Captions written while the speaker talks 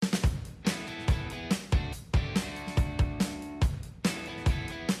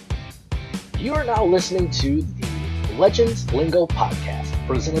You are now listening to the Legends Lingo podcast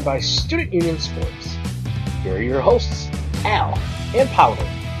presented by Student Union Sports. Here are your hosts, Al and Powder.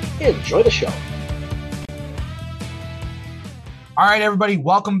 Enjoy the show. All right, everybody,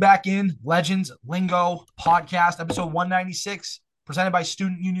 welcome back in Legends Lingo podcast, episode 196, presented by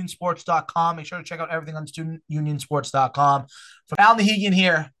StudentUnionSports.com. Make sure to check out everything on StudentUnionSports.com. From Al Nahegan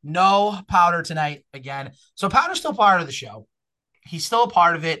here, no Powder tonight again. So Powder's still part of the show. He's still a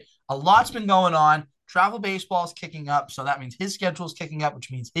part of it. A lot's been going on. Travel baseball is kicking up, so that means his schedule is kicking up,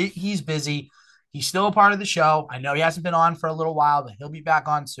 which means he's busy. He's still a part of the show. I know he hasn't been on for a little while, but he'll be back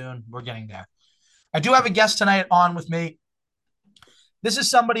on soon. We're getting there. I do have a guest tonight on with me. This is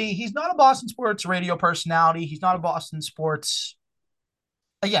somebody, he's not a Boston sports radio personality. He's not a Boston sports,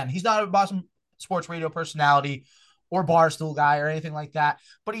 he's not a Boston sports radio personality or Barstool guy or anything like that,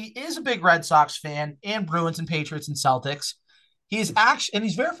 but he is a big Red Sox fan and Bruins and Patriots and Celtics. He's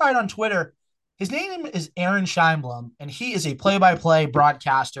verified on Twitter. His name is Aaron Scheinblum, and he is a play-by-play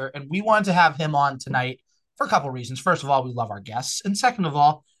broadcaster, and we wanted to have him on tonight for a couple of reasons. First of all, we love our guests, and second of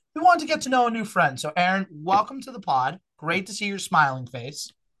all, we wanted to get to know a new friend. So, Aaron, welcome to the pod. Great to see your smiling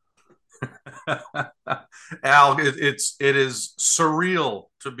face. Al, it is surreal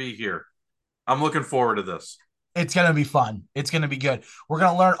to be here. I'm looking forward to this. It's going to be fun. It's going to be good. We're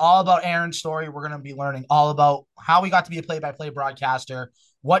going to learn all about Aaron's story. We're going to be learning all about how he got to be a play-by-play broadcaster,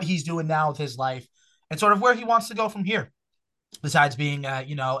 what he's doing now with his life, and sort of where he wants to go from here, besides being,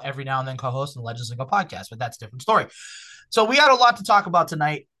 every now and then co-host in the Legends Lingo podcast, but that's a different story. So we had a lot to talk about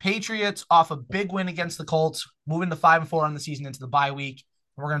tonight. Patriots off a big win against the Colts, moving to 5-4 on the season into the bye week.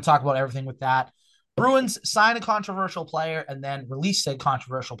 We're going to talk about everything with that. Bruins sign a controversial player and then release said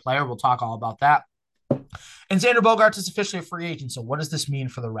controversial player. We'll talk all about that. And Xander Bogaerts is officially a free agent. So what does this mean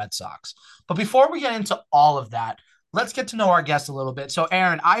for the Red Sox? But before we get into all of that, let's get to know our guest a little bit. So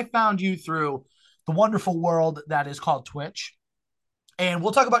Aaron, I found you through the wonderful world that is called Twitch. And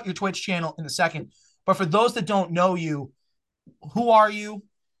we'll talk about your Twitch channel in a second. But for those that don't know you, who are you?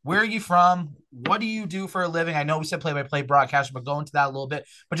 Where are you from? What do you do for a living? I know we said play-by-play broadcaster, but go into that a little bit.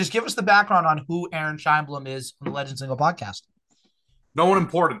 But just give us the background on who Aaron Scheinblum is on the Legends Lingo podcast. No one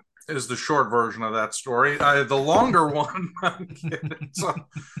important is the short version of that story. The longer one, I'm kidding. So,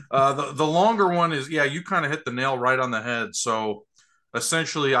 the longer one is, you kind of hit the nail right on the head. So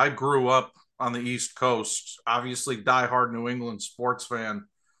essentially, I grew up on the East Coast, obviously diehard New England sports fan.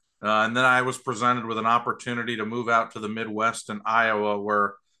 And then I was presented with an opportunity to move out to the Midwest in Iowa,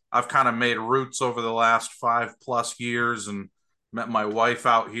 where I've kind of made roots over the last 5+ years and met my wife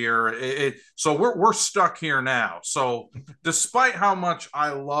out here. So we're stuck here now. So despite how much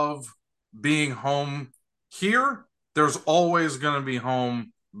I love being home here, there's always going to be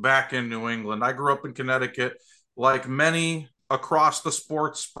home back in New England. I grew up in Connecticut. Like many across the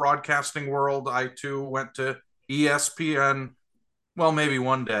sports broadcasting world, I too went to ESPN. Well, maybe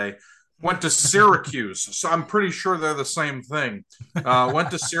one day. Went to Syracuse. So I'm pretty sure they're the same thing. Went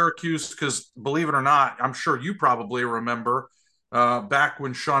to Syracuse because, believe it or not, I'm sure you probably remember back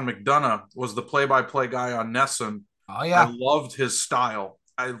when Sean McDonough was the play-by-play guy on NESN. Oh, yeah. I loved his style.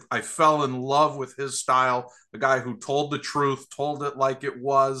 I fell in love with his style. The guy who told the truth, told it like it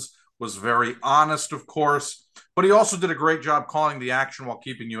was very honest, of course. But he also did a great job calling the action while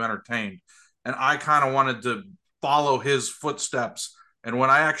keeping you entertained. And I kind of wanted to follow his footsteps. And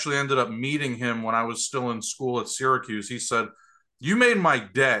when I actually ended up meeting him when I was still in school at Syracuse, he said, "You made my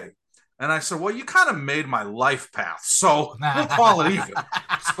day." And I said, "Well, you kind of made my life path. So we'll call it even."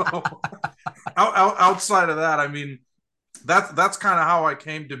 So outside of that, I mean, that's kind of how I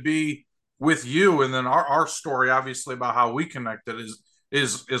came to be with you. And then our story, obviously, about how we connected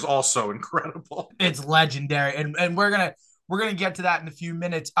is also incredible. It's legendary. And we're going to get to that in a few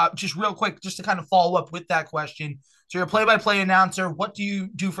minutes. Just real quick, just to kind of follow up with that question. So you're a play-by-play announcer. What do you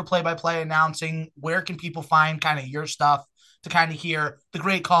do for play-by-play announcing? Where can people find kind of your stuff to kind of hear the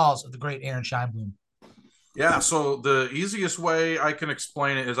great calls of the great Aaron Scheinblum? Yeah, so the easiest way I can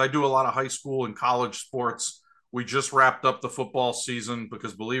explain it is I do a lot of high school and college sports. We just wrapped up the football season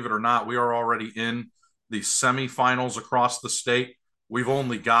because, believe it or not, we are already in the semifinals across the state. We've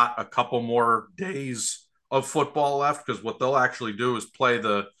only got a couple more days of football left because what they'll actually do is play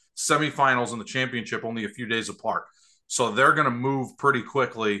the semifinals and the championship only a few days apart. So they're going to move pretty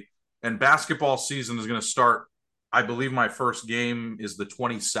quickly, and basketball season is going to start. I believe my first game is the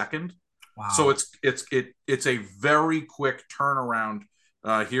 22nd. Wow. So it's a very quick turnaround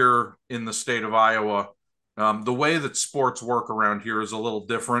here in the state of Iowa. The way that sports work around here is a little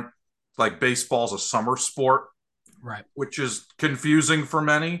different. Like baseball's a summer sport, right? Which is confusing for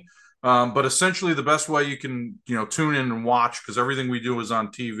many. But essentially the best way you can, tune in and watch, because everything we do is on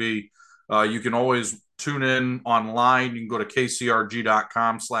TV, You can always tune in online. You can go to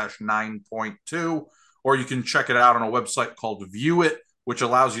kcrg.com/9.2, or you can check it out on a website called View It, which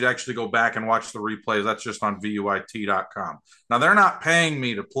allows you to actually go back and watch the replays. That's just on VUIT.com. Now, they're not paying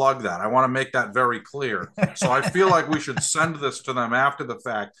me to plug that. I want to make that very clear. So I feel like we should send this to them after the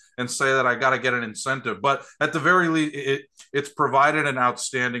fact and say that I got to get an incentive. But at the very least, it's provided an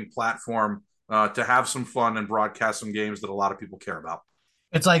outstanding platform to have some fun and broadcast some games that a lot of people care about.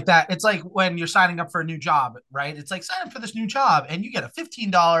 It's like that. It's like when you're signing up for a new job, right? It's like sign up for this new job and you get a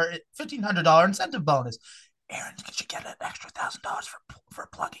 $1,500 incentive bonus. Aaron, could you get an extra $1,000 for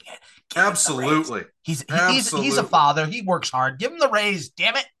plugging it? Absolutely. He's a father. He works hard. Give him the raise,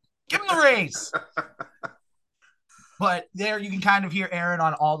 damn it. Give him the raise. But there you can kind of hear Aaron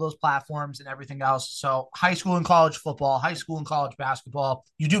on all those platforms and everything else. So high school and college football, high school and college basketball.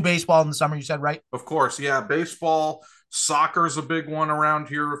 You do baseball in the summer, you said, right? Of course, yeah. Baseball, soccer is a big one around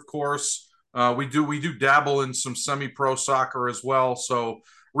here, of course. We do dabble in some semi-pro soccer as well. So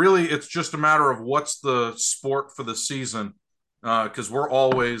really, it's just a matter of what's the sport for the season, because we're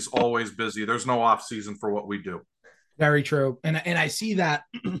always busy. There's no off season for what we do. Very true, and I see that,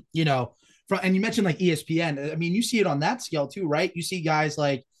 and you mentioned like ESPN. I mean, you see it on that scale too, right? You see guys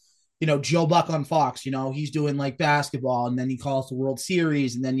like, Joe Buck on Fox. He's doing like basketball, and then he calls the World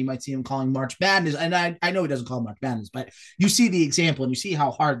Series, and then you might see him calling March Madness. And I know he doesn't call March Madness, but you see the example, and you see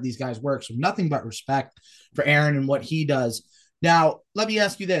how hard these guys work. So nothing but respect for Aaron and what he does. Now, let me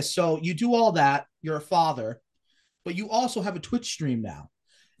ask you this. So you do all that, you're a father, but you also have a Twitch stream now.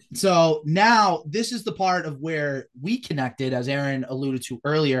 So now this is the part of where we connected, as Aaron alluded to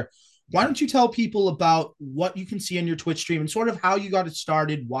earlier. Why don't you tell people about what you can see on your Twitch stream and sort of how you got it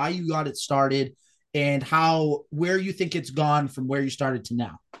started, why you got it started, and where you think it's gone from where you started to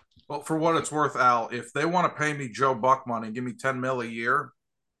now? Well, for what it's worth, Al, if they want to pay me Joe Buck money and give me $10 million a year,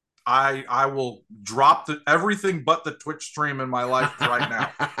 I will drop everything but the Twitch stream in my life right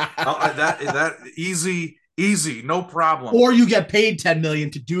now. that easy, no problem. Or you get paid $10 million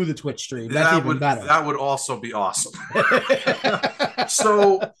to do the Twitch stream. That's even better. That would also be awesome.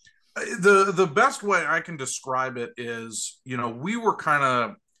 So the best way I can describe it is, we were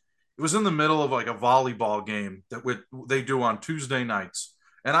it was in the middle of like a volleyball game that they do on Tuesday nights.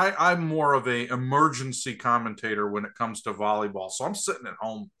 And I'm more of a emergency commentator when it comes to volleyball. So I'm sitting at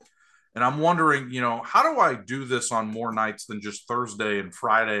home and I'm wondering, how do I do this on more nights than just Thursday and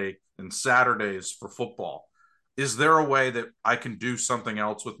Friday and Saturdays for football? Is there a way that I can do something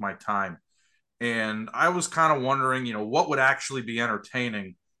else with my time? And I was kind of wondering, what would actually be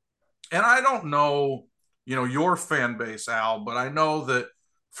entertaining? And I don't know, your fan base, Al, but I know that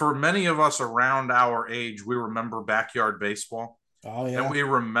for many of us around our age, we remember backyard baseball. Oh, yeah. And we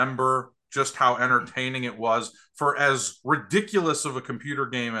remember just how entertaining it was. For as ridiculous of a computer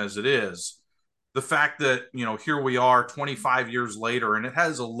game as it is, the fact that, here we are 25 years later, and it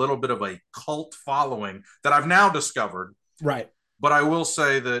has a little bit of a cult following that I've now discovered. Right. But I will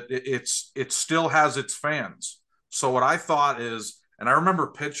say that it still has its fans. So what I thought is, and I remember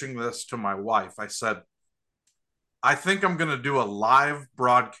pitching this to my wife, I said, I think I'm going to do a live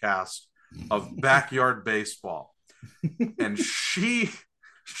broadcast of backyard baseball. And she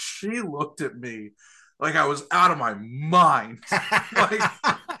looked at me like I was out of my mind. Like,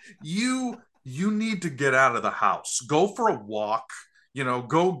 you need to get out of the house, go for a walk,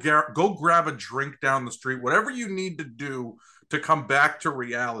 go grab a drink down the street, whatever you need to do to come back to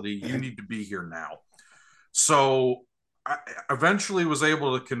reality. You need to be here now. So I eventually was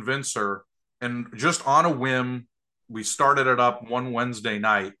able to convince her, and just on a whim, we started it up one Wednesday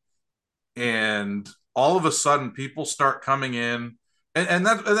night, and all of a sudden people start coming in. And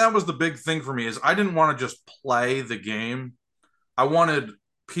that was the big thing for me, is I didn't want to just play the game. I wanted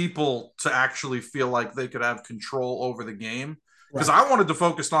people to actually feel like they could have control over the game, because I wanted to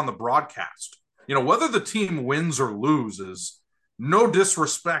focus on the broadcast. Whether the team wins or loses, no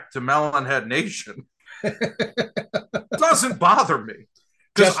disrespect to Melonhead Nation, doesn't bother me.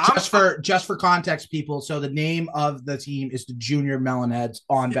 Just for context, people. So the name of the team is the Junior Melonheads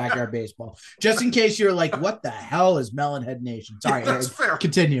on Backyard Baseball. Just in case you're like, what the hell is Melonhead Nation? Sorry, that's fair.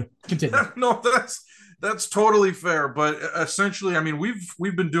 Continue. No, that's totally fair. But essentially, I mean,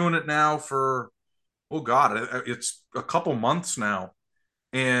 we've been doing it now for, it's a couple months now,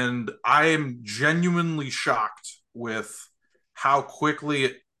 and I am genuinely shocked with how quickly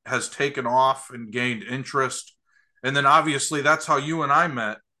it has taken off and gained interest. And then obviously that's how you and I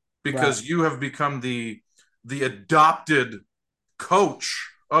met, because you have become the adopted coach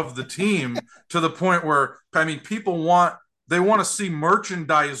of the team to the point where, I mean, people want to see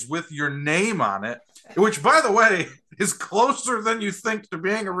merchandise with your name on it, which, by the way, is closer than you think to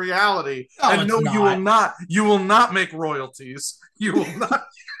being a reality. No, and it's no, not. you will not make royalties. You will not.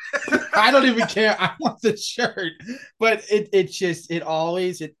 I don't even care. I want the shirt, but it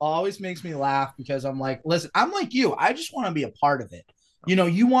always makes me laugh because I'm like, listen, I'm like you. I just want to be a part of it. You know,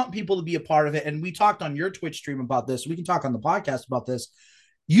 you want people to be a part of it, and we talked on your Twitch stream about this. We can talk on the podcast about this.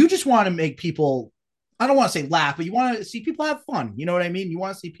 You just want to make people. I don't want to say laugh, but you want to see people have fun. You know what I mean? You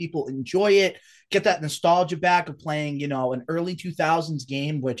want to see people enjoy it, get that nostalgia back of playing, you know, an early 2000s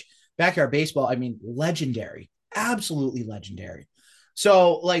game, which backyard baseball, I mean, legendary, absolutely legendary.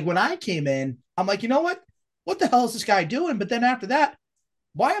 So, like, when I came in, I'm like, you know what? What the hell is this guy doing? But then after that,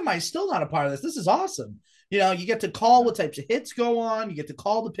 why am I still not a part of this? This is awesome. You know, you get to call what types of hits go on, you get to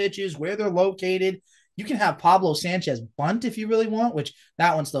call the pitches, where they're located. You can have Pablo Sanchez bunt if you really want, which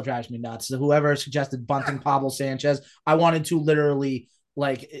that one still drives me nuts. So whoever suggested bunting Pablo Sanchez, I wanted to literally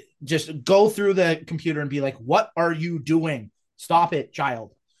like just go through the computer and be like, what are you doing? Stop it,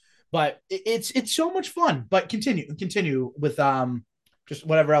 child. But it's so much fun. But continue with just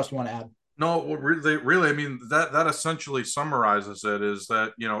whatever else you want to add. No, really, I mean that essentially summarizes it. Is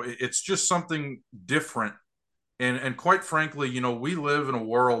that it's just something different, and quite frankly, we live in a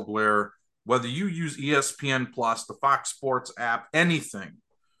world where whether you use ESPN Plus, the Fox Sports app, anything,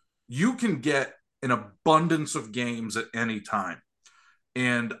 you can get an abundance of games at any time.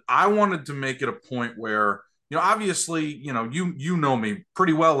 And I wanted to make it a point where, obviously, you know me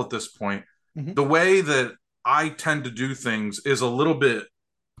pretty well at this point. Mm-hmm. The way that I tend to do things is a little bit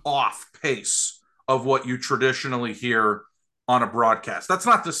off pace of what you traditionally hear on a broadcast. That's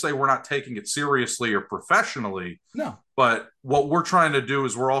not to say we're not taking it seriously or professionally. No. But what we're trying to do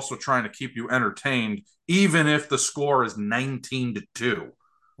is we're also trying to keep you entertained, even if the score is 19-2.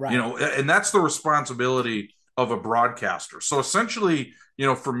 Right. And that's the responsibility of a broadcaster. So essentially,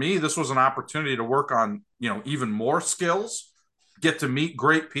 for me, this was an opportunity to work on, even more skills, get to meet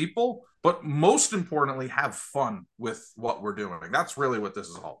great people, but most importantly, have fun with what we're doing. That's really what this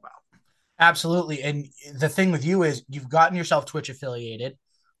is all about. Absolutely. And the thing with you is you've gotten yourself Twitch affiliated,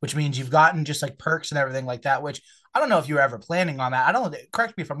 which means you've gotten just like perks and everything like that, which I don't know if you were ever planning on that.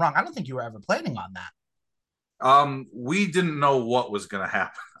 Correct me if I'm wrong. I don't think you were ever planning on that. We didn't know what was going to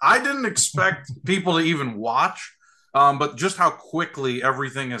happen. I didn't expect people to even watch, but just how quickly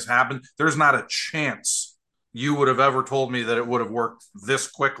everything has happened. There's not a chance you would have ever told me that it would have worked this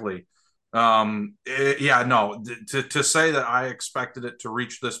quickly. To say that I expected it to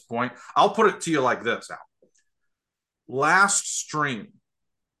reach this point, I'll put it to you like this, Al. Last stream,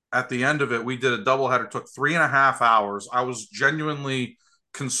 at the end of it, we did a doubleheader, took 3.5 hours. I was genuinely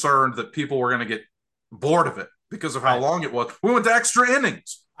concerned that people were going to get bored of it because of how long it was. We went to extra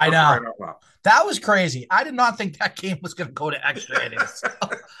innings. I know. That was crazy. I did not think that game was going to go to extra innings.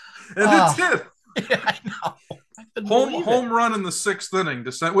 And it did. Yeah, I know. Home run in the 6th inning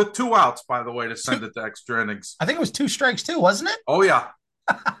to send with 2 outs, by the way, to send it to extra innings. I think it was 2 strikes too, wasn't it? Oh yeah,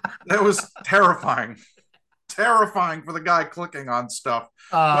 that was terrifying for the guy clicking on stuff.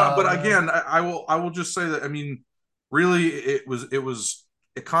 But again, I will just say that, I mean, really, it was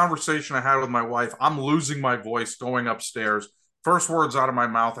a conversation I had with my wife. I'm losing my voice going upstairs. First words out of my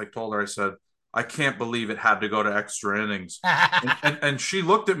mouth, I told her, I said, I can't believe it had to go to extra innings. and she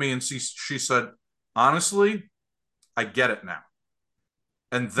looked at me and she said, honestly, I get it now.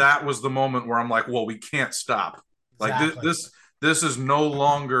 And that was the moment where I'm like, well, we can't stop. Like this is no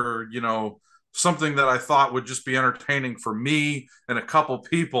longer, something that I thought would just be entertaining for me and a couple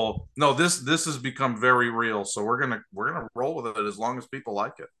people. No, this has become very real. So we're gonna roll with it as long as people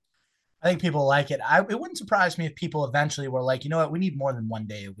like it. I think people like it. It wouldn't surprise me if people eventually were like, you know what, we need more than 1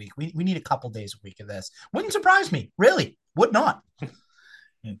 day a week. We need a couple days a week of this. Wouldn't surprise me. Really. Would not.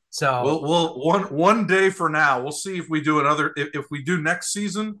 So we'll one day for now. We'll see if we do another. If we do next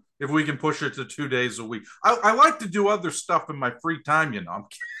season, if we can push it to 2 days a week. I like to do other stuff in my free time. I'm kidding.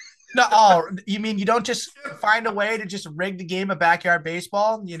 No, you mean you don't just find a way to just rig the game of backyard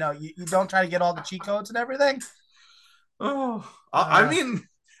baseball? You don't try to get all the cheat codes and everything? Oh, I mean,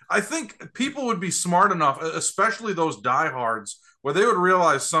 I think people would be smart enough, especially those diehards, where they would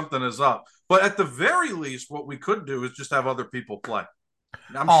realize something is up. But at the very least, what we could do is just have other people play.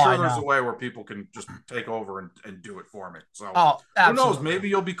 I'm sure there's a way where people can just take over and do it for me. So who knows? Maybe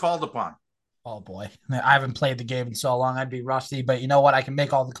you'll be called upon. Oh boy, I haven't played the game in so long. I'd be rusty, but you know what? I can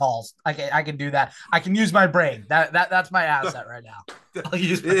make all the calls. I can do that. I can use my brain. That's my asset right now.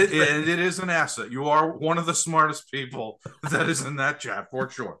 It is an asset. You are one of the smartest people that is in that chat for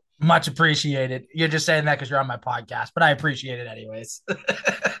sure. Much appreciated. You're just saying that because you're on my podcast, but I appreciate it anyways.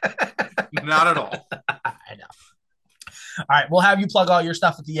 Not at all. I know. All right, we'll have you plug all your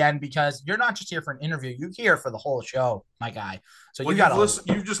stuff at the end because you're not just here for an interview; you're here for the whole show, my guy. So Well, you got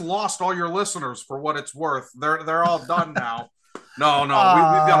you've just lost all your listeners for what it's worth. They're all done now. No, we've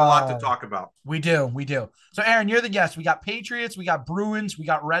got a lot to talk about. We do. So, Aaron, you're the guest. We got Patriots, we got Bruins, we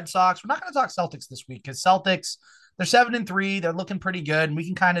got Red Sox. We're not going to talk Celtics this week because Celtics, they're 7-3. They're looking pretty good, and we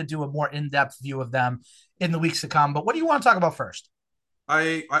can kind of do a more in-depth view of them in the weeks to come. But what do you want to talk about first?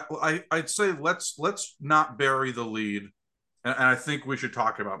 I'd say let's not bury the lead, and I think we should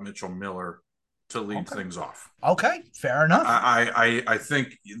talk about Mitchell Miller to lead things off. Okay, fair enough. I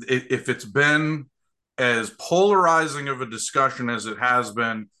think if it's been as polarizing of a discussion as it has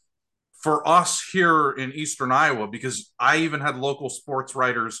been for us here in Eastern Iowa, because I even had local sports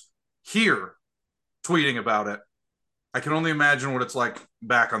writers here tweeting about it, I can only imagine what it's like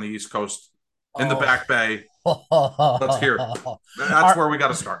back on the East Coast in the Back Bay. Let's hear it. That's where we got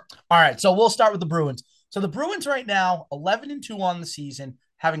to start. All right, so we'll start with the Bruins. So the Bruins right now, 11-2 on the season,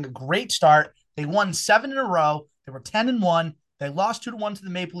 having a great start. They won 7 in a row. They were 10-1. They lost 2-1 to the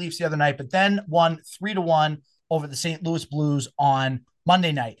Maple Leafs the other night, but then won 3-1 over the St. Louis Blues on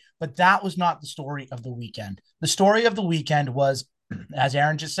Monday night. But that was not the story of the weekend. The story of the weekend was, as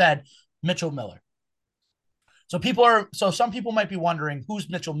Aaron just said, Mitchell Miller. So some people might be wondering who's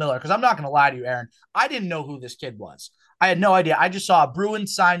Mitchell Miller, because I'm not going to lie to you, Aaron. I didn't know who this kid was. I had no idea. I just saw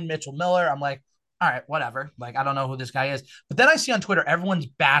Bruins sign Mitchell Miller. I'm like, all right, whatever. Like, I don't know who this guy is. But then I see on Twitter, everyone's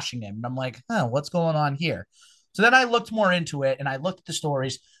bashing him. And I'm like, what's going on here? So then I looked more into it and I looked at the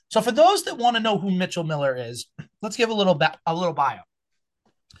stories. So for those that want to know who Mitchell Miller is, let's give a little bio.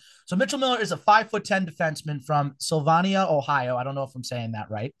 So Mitchell Miller is a 5'10" defenseman from Sylvania, Ohio. I don't know if I'm saying that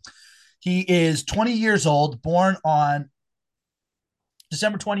right. He is 20 years old, born on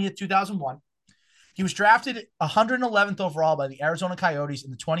December 20th, 2001. He was drafted 111th overall by the Arizona Coyotes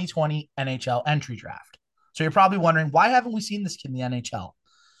in the 2020 NHL entry draft. So you're probably wondering, why haven't we seen this kid in the NHL?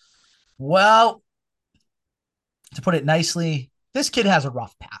 Well, to put it nicely, this kid has a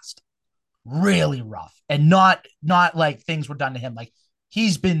rough past. Really rough. And not like things were done to him. Like,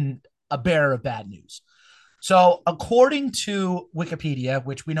 he's been a bearer of bad news. So according to Wikipedia,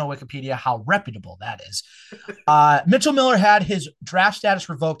 which we know Wikipedia, how reputable that is, Mitchell Miller had his draft status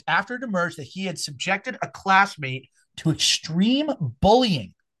revoked after it emerged that he had subjected a classmate to extreme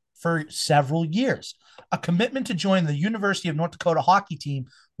bullying for several years. A commitment to join the University of North Dakota hockey team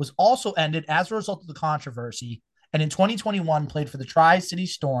was also ended as a result of the controversy, and in 2021 played for the Tri-City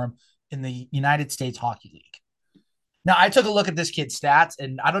Storm in the United States Hockey League. Now, I took a look at this kid's stats,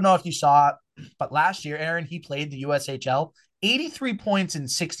 and I don't know if you saw it, but last year, Aaron, he played the USHL, 83 points in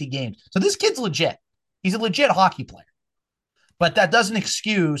 60 games. So this kid's legit. He's a legit hockey player. But that doesn't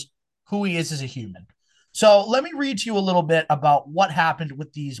excuse who he is as a human. So let me read to you a little bit about what happened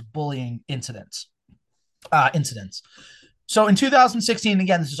with these bullying incidents. So in 2016,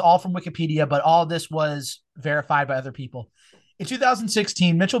 again, this is all from Wikipedia, but all of this was verified by other people. In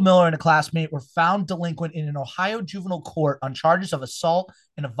 2016, Mitchell Miller and a classmate were found delinquent in an Ohio juvenile court on charges of assault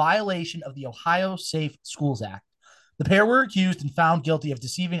and a violation of the Ohio Safe Schools Act. The pair were accused and found guilty of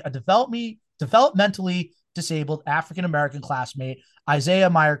deceiving a developmentally disabled African-American classmate,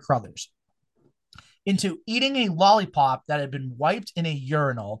 Isaiah Meyer Crothers, into eating a lollipop that had been wiped in a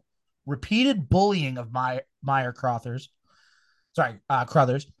urinal, repeated bullying of Crothers,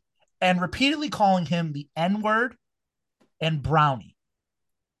 and repeatedly calling him the N-word and brownie.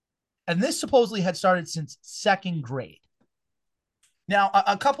 And this supposedly had started since second grade. Now,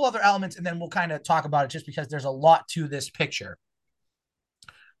 a couple other elements, and then we'll kind of talk about it just because there's a lot to this picture.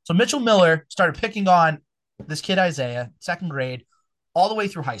 So Mitchell Miller started picking on this kid, Isaiah, second grade, all the way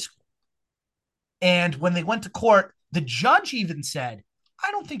through high school. And when they went to court, the judge even said, I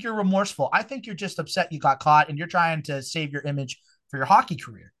don't think you're remorseful. I think you're just upset you got caught and you're trying to save your image for your hockey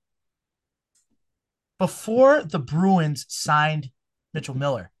career. Before the Bruins signed Mitchell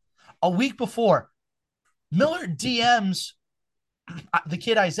Miller, a week before, Miller DMs the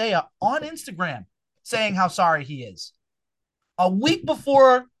kid Isaiah on Instagram saying how sorry he is. A week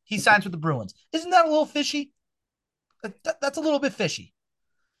before he signs with the Bruins. Isn't that a little fishy? That's a little bit fishy.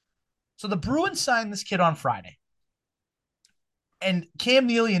 So the Bruins signed this kid on Friday. And Cam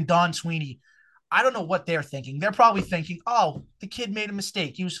Neely and Don Sweeney, I don't know what they're thinking. They're probably thinking, oh, the kid made a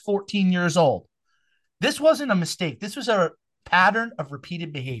mistake. He was 14 years old. This wasn't a mistake. This was a pattern of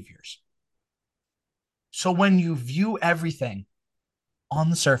repeated behaviors. So when you view everything on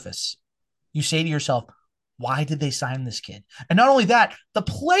the surface, you say to yourself, why did they sign this kid? And not only that, the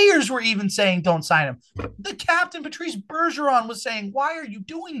players were even saying, don't sign him. The captain, Patrice Bergeron, was saying, why are you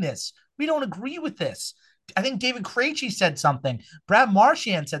doing this? We don't agree with this. I think David Krejci said something. Brad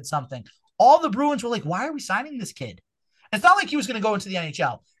Marchand said something. All the Bruins were like, why are we signing this kid? It's not like he was going to go into the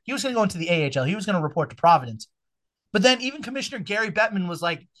NHL. He was going to go into the AHL. He was going to report to Providence. But then even Commissioner Gary Bettman was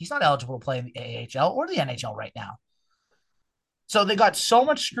like, he's not eligible to play in the AHL or the NHL right now. So they got so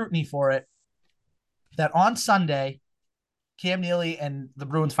much scrutiny for it that on Sunday, Cam Neely and the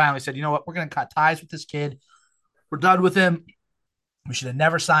Bruins finally said, you know what, we're going to cut ties with this kid. We're done with him. We should have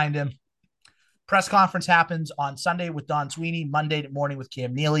never signed him. Press conference happens on Sunday with Don Sweeney, Monday morning with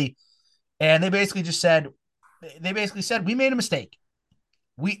Cam Neely. And they basically said, we made a mistake.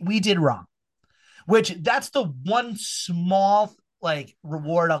 We did wrong. Which that's the one small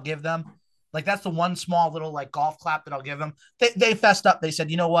reward I'll give them. Like that's the one small little golf clap that I'll give them. They fessed up. They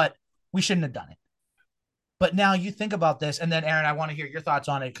said, you know what? We shouldn't have done it. But now you think about this, and then Aaron, I want to hear your thoughts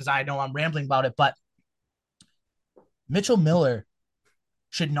on it because I know I'm rambling about it, but Mitchell Miller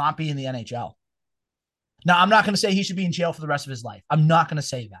should not be in the NHL. Now, I'm not going to say he should be in jail for the rest of his life. I'm not going to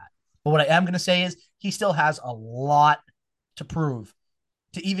say that. But what I am going to say is he still has a lot to prove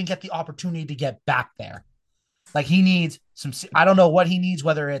to even get the opportunity to get back there. Like he needs some, I don't know what he needs,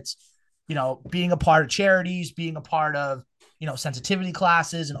 whether it's, being a part of charities, being a part of, sensitivity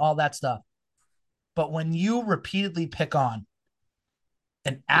classes and all that stuff. But when you repeatedly pick on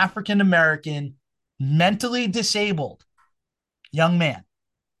an African-American, mentally disabled young man,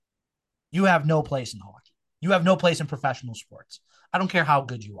 you have no place in hockey. You have no place in professional sports. I don't care how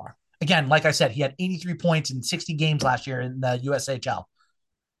good you are. Again, like I said, he had 83 points in 60 games last year in the USHL.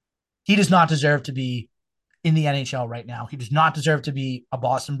 He does not deserve to be in the NHL right now. He does not deserve to be a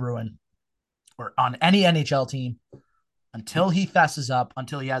Boston Bruin or on any NHL team until he fesses up,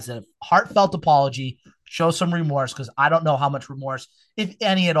 until he has a heartfelt apology, show some remorse, because I don't know how much remorse, if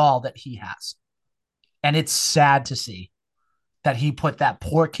any at all, that he has. And it's sad to see that he put that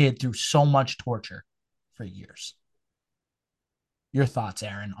poor kid through so much torture for years. Your thoughts,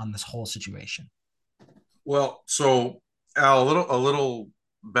 Aaron, on this whole situation? Well, so Al, a little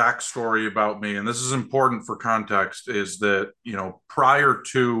backstory about me, and this is important for context, is that, prior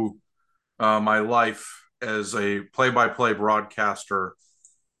to my life as a play-by-play broadcaster,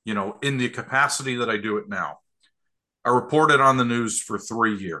 in the capacity that I do it now, I reported on the news for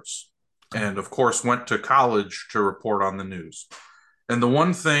 3 years. And of course, went to college to report on the news. And the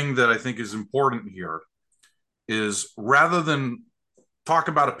one thing that I think is important here is, rather than talk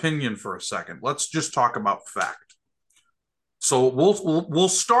about opinion for a second, let's just talk about fact. So we'll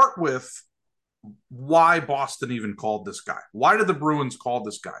start with why Boston even called this guy. Why did the Bruins call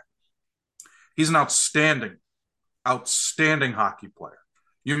this guy? He's an outstanding hockey player.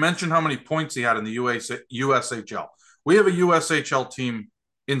 You mentioned how many points he had in the USHL. We have a USHL team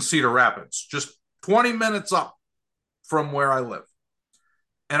in Cedar Rapids, just 20 minutes up from where I live.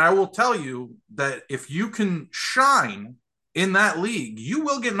 And I will tell you that if you can shine in that league, you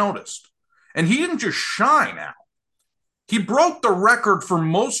will get noticed. And he didn't just shine out. He broke the record for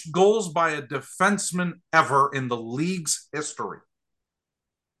most goals by a defenseman ever in the league's history.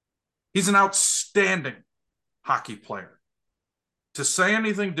 He's an outstanding hockey player. To say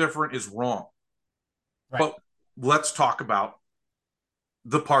anything different is wrong. Right. But let's talk about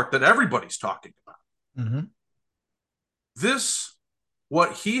the part that everybody's talking about. Mm-hmm.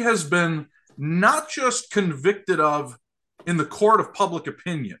 What he has been not just convicted of in the court of public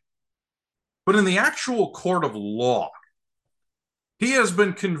opinion, but in the actual court of law. He has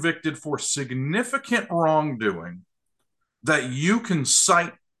been convicted for significant wrongdoing that you can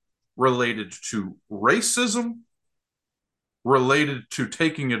cite related to racism, related to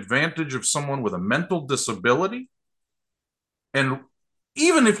taking advantage of someone with a mental disability. And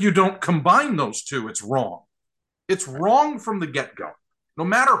even if you don't combine those two, it's wrong. It's wrong from the get-go, no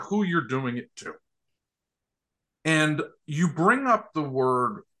matter who you're doing it to. And you bring up the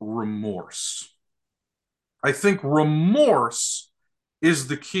word remorse. I think remorse is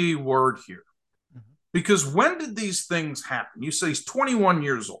the key word here. Mm-hmm. Because when did these things happen? You say he's 21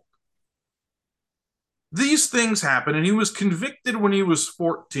 years old. These things happen, and he was convicted when he was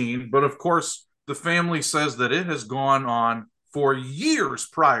 14, but of course, the family says that it has gone on for years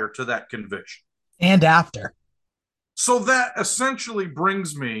prior to that conviction. And after. So that essentially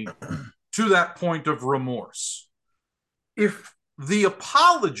brings me to that point of remorse. If the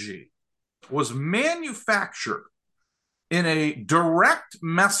apology was manufactured in a direct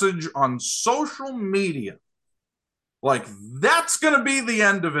message on social media, like that's going to be the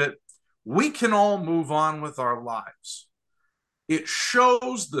end of it, we can all move on with our lives. It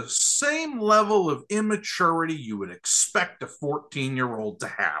shows the same level of immaturity you would expect a 14-year-old to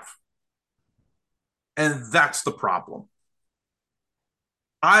have. And that's the problem.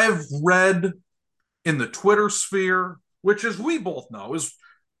 I've read in the Twitter sphere, which, as we both know, is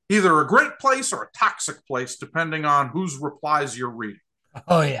either a great place or a toxic place, depending on whose replies you're reading.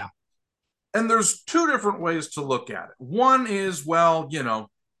 Oh, yeah. And there's two different ways to look at it. One is, well,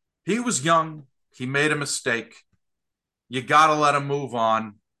 he was young. He made a mistake. You got to let him move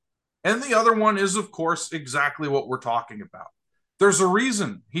on. And the other one is, of course, exactly what we're talking about. There's a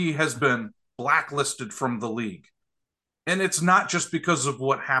reason he has been blacklisted from the league. And it's not just because of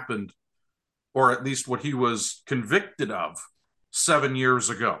what happened, or at least what he was convicted of 7 years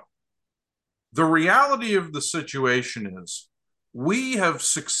ago. The reality of the situation is we have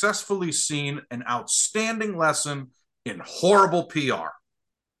successfully seen an outstanding lesson in horrible PR.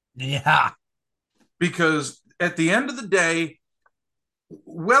 Yeah. Because at the end of the day,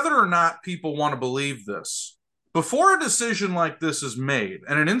 whether or not people want to believe this, before a decision like this is made,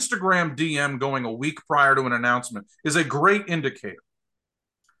 and an Instagram DM going a week prior to an announcement is a great indicator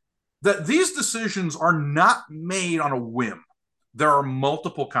that these decisions are not made on a whim. There are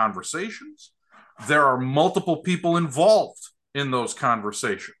multiple conversations. There are multiple people involved in those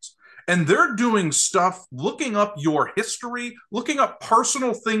conversations. And they're doing stuff, looking up your history, looking up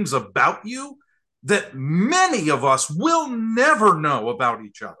personal things about you that many of us will never know about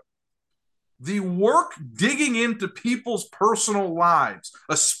each other. The work digging into people's personal lives,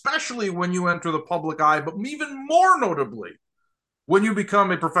 especially when you enter the public eye, but even more notably, when you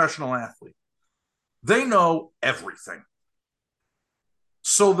become a professional athlete, they know everything.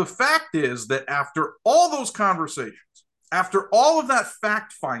 So the fact is that after all those conversations, after all of that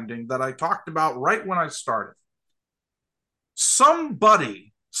fact finding that I talked about right when I started,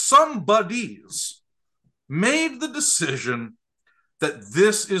 somebody's made the decision that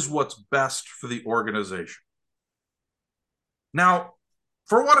this is what's best for the organization. Now,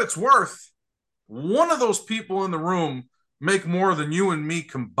 for what it's worth, one of those people in the room make more than you and me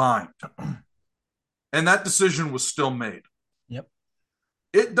combined. And that decision was still made. Yep.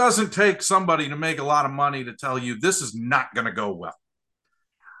 It doesn't take somebody to make a lot of money to tell you this is not going to go well.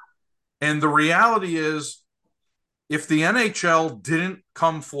 And the reality is, if the NHL didn't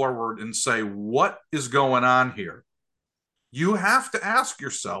come forward and say, what is going on here? You have to ask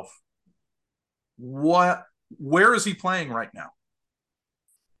yourself, where is he playing right now?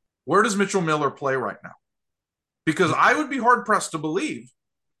 Where does Mitchell Miller play right now? Because I would be hard-pressed to believe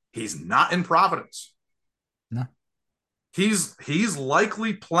he's not in Providence. No. He's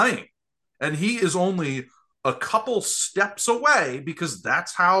likely playing, and he is only a couple steps away, because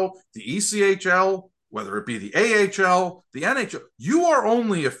that's how the ECHL, whether it be the AHL, the NHL, you are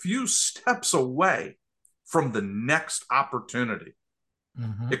only a few steps away from the next opportunity.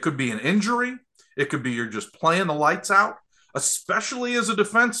 Mm-hmm. It could be an injury. It could be you're just playing the lights out, especially as a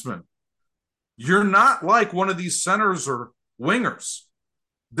defenseman. You're not like one of these centers or wingers.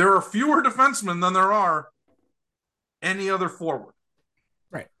 There are fewer defensemen than there are any other forward.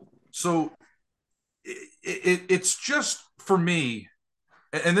 Right. So it's just, for me,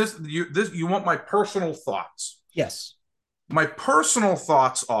 and this you want my personal thoughts. Yes. My personal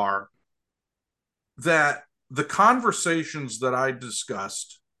thoughts are that the conversations that I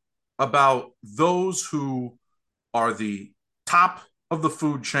discussed about those who are the top of the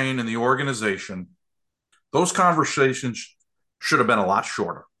food chain in the organization, those conversations should have been a lot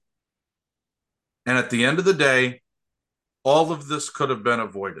shorter. And at the end of the day, all of this could have been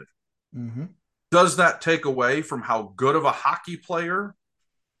avoided. Mm-hmm. Does that take away from how good of a hockey player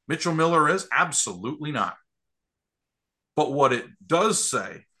Mitchell Miller is? Absolutely not. But what it does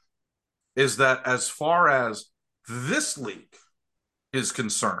say is that as far as this league is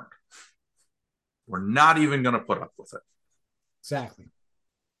concerned, we're not even going to put up with it.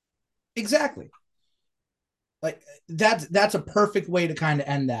 Exactly. Like that's a perfect way to kind of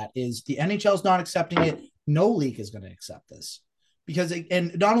end that. Is the NHL is not accepting it. No league is going to accept this, because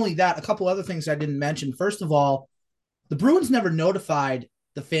and not only that, a couple other things I didn't mention. First of all, the Bruins never notified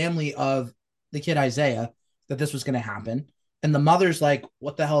the family of the kid Isaiah that this was going to happen. And the mother's like,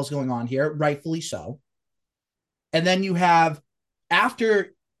 what the hell is going on here? Rightfully so. And then you have,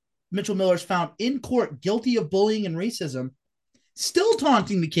 after Mitchell Miller's found in court guilty of bullying and racism, still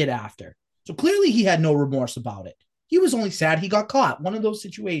taunting the kid after. So clearly he had no remorse about it. He was only sad he got caught. One of those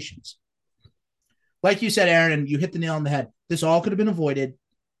situations. Like you said, Aaron, and you hit the nail on the head, this all could have been avoided.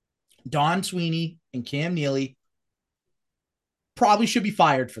 Don Sweeney and Cam Neely probably should be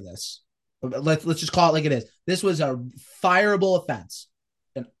fired for this. Let's just call it like it is. This was a fireable offense,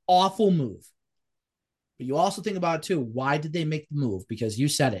 an awful move. But you also think about it too. Why did they make the move? Because you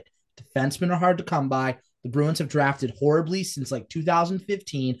said it. Defensemen are hard to come by. The Bruins have drafted horribly since like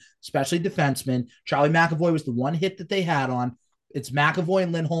 2015, especially defensemen. Charlie McAvoy was the one hit that they had on. It's McAvoy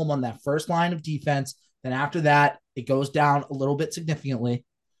and Lindholm on that first line of defense. Then after that, it goes down a little bit significantly.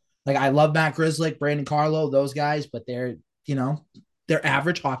 Like, I love Matt Grzelcyk, Brandon Carlo, those guys, but they're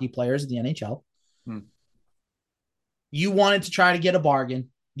average hockey players in the NHL. Hmm. You wanted to try to get a bargain.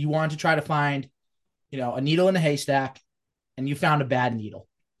 You wanted to try to find, a needle in a haystack, and you found a bad needle.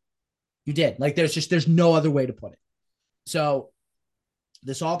 You did. Like, there's no other way to put it. So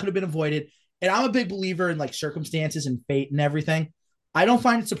this all could have been avoided. And I'm a big believer in like circumstances and fate and everything. I don't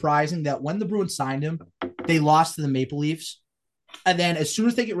find it surprising that when the Bruins signed him, they lost to the Maple Leafs. And then as soon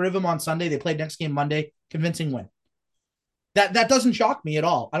as they get rid of him on Sunday, they played next game Monday, convincing win. That doesn't shock me at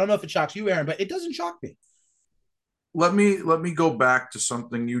all. I don't know if it shocks you, Aaron, but it doesn't shock me. Let me go back to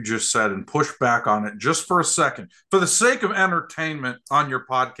something you just said and push back on it just for a second, for the sake of entertainment on your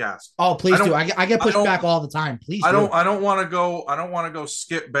podcast. Oh, please do. I get pushed back all the time. Please. I don't want to go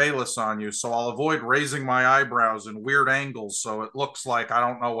Skip Bayless on you, so I'll avoid raising my eyebrows in weird angles so it looks like I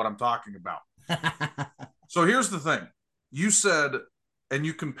don't know what I'm talking about. So here's the thing. You said, and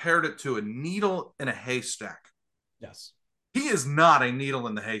you compared it to a needle in a haystack. Yes. He is not a needle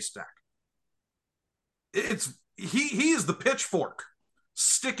in the haystack. He is the pitchfork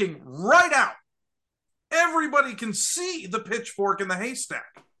sticking right out. Everybody can see the pitchfork in the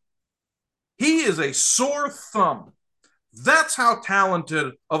haystack. He is a sore thumb. That's how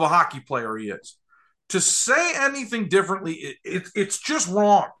talented of a hockey player he is. To say anything differently, it's just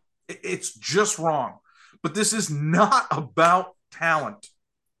wrong. It's just wrong. But this is not about talent.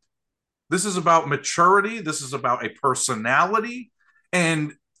 This is about maturity. This is about a personality.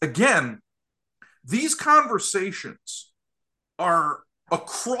 And again, these conversations are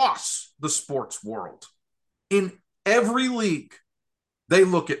across the sports world. In every league, they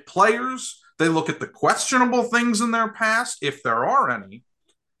look at players, they look at the questionable things in their past, if there are any,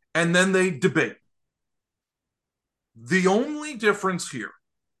 and then they debate. The only difference here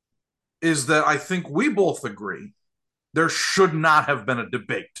is that I think we both agree there should not have been a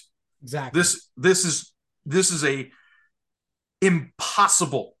debate. Exactly. This is a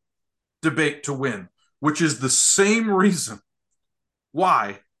impossible debate to win, which is the same reason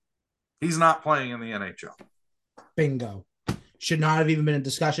why he's not playing in the NHL. Bingo. Should not have even been a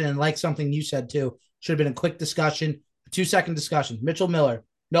discussion. And like something you said too, should have been a quick discussion, a 2-second discussion. Mitchell Miller.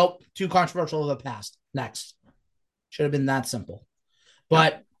 Nope. Too controversial of the past. Next. Should have been that simple.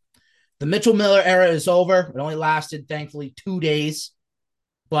 But the Mitchell Miller era is over. It only lasted, thankfully, 2 days.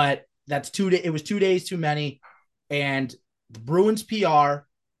 But that's 2 days. It was 2 days too many. And the Bruins PR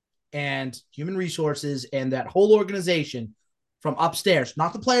and human resources and that whole organization from upstairs,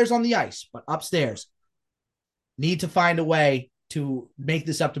 not the players on the ice, but upstairs, need to find a way to make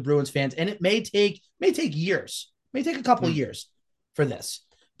this up to Bruins fans. And it may take years, may take a couple of years for this,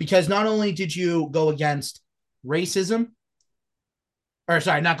 because not only did you go against racism, or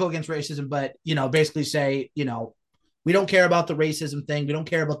sorry, not go against racism, but, basically say, we don't care about the racism thing. We don't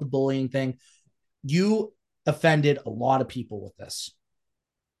care about the bullying thing. You offended a lot of people with this.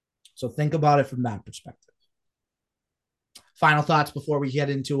 So think about it from that perspective. Final thoughts before we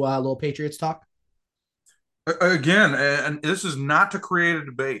get into a little Patriots talk? Again, and this is not to create a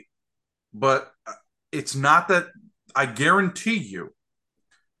debate, but it's not that I guarantee you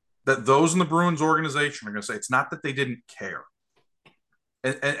that those in the Bruins organization are going to say it's not that they didn't care.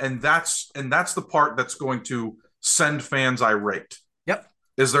 And that's the part that's going to send fans irate. Yep.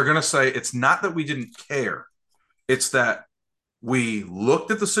 Is they're going to say it's not that we didn't care. It's that we looked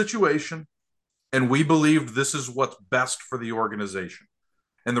at the situation and we believed this is what's best for the organization.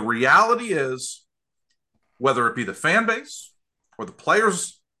 And the reality is, whether it be the fan base or the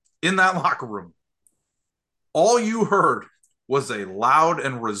players in that locker room, all you heard was a loud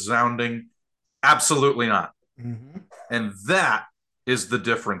and resounding absolutely not. Mm-hmm. And that is the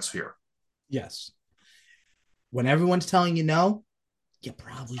difference here. Yes. When everyone's telling you no, you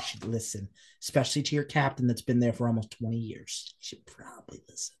probably should listen, especially to your captain that's been there for almost 20 years. You should probably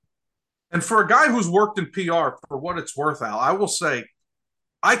listen. And for a guy who's worked in PR, for what it's worth, Al, I will say,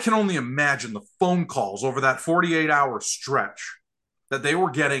 I can only imagine the phone calls over that 48-hour stretch that they were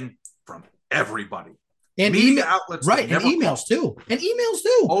getting from everybody. And media outlets. Right, and emails too.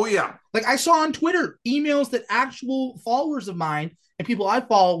 Oh, yeah. Like, I saw on Twitter emails that actual followers of mine and people I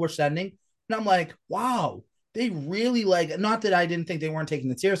follow were sending. And I'm like, wow, they really not that I didn't think they weren't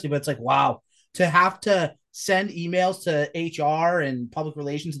taking it seriously, but it's like, wow, to have to send emails to HR and public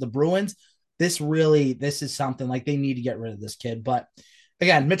relations of the Bruins, this is something like they need to get rid of this kid. But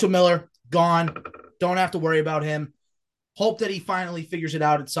again, Mitchell Miller, gone. Don't have to worry about him. Hope that he finally figures it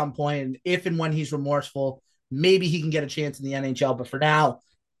out at some point. And if and when he's remorseful, maybe he can get a chance in the NHL. But for now,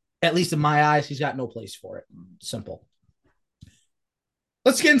 at least in my eyes, he's got no place for it. Simple.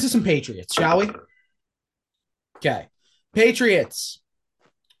 Let's get into some Patriots, shall we? Okay. Patriots.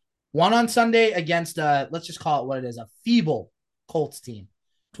 One on Sunday against let's just call it what it is, a feeble Colts team.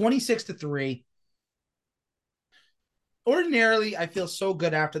 26-3. Ordinarily, I feel so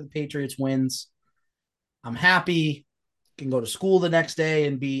good after the Patriots wins. I'm happy. Can go to school the next day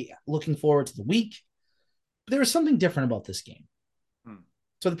and be looking forward to the week. But there was something different about this game.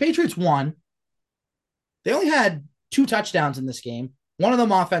 So the Patriots won. They only had 2 touchdowns in this game. One of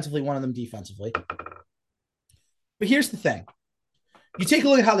them offensively, one of them defensively. But here's the thing. You take a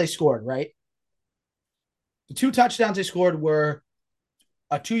look at how they scored, right? The 2 touchdowns they scored were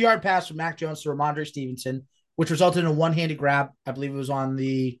a 2-yard pass from Mac Jones to Ramondre Stevenson, which resulted in a one-handed grab. I believe it was on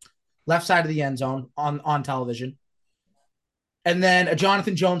the left side of the end zone on television. And then a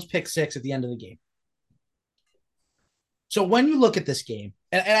Jonathan Jones pick 6 at the end of the game. So when you look at this game,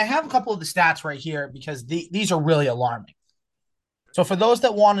 and I have a couple of the stats right here because these are really alarming. So for those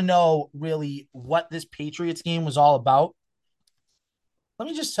that want to know really what this Patriots game was all about, let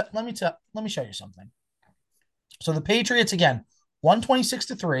me show you something. So the Patriots, again,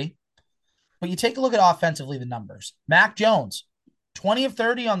 126-3. But you take a look at offensively the numbers. Mac Jones, 20 of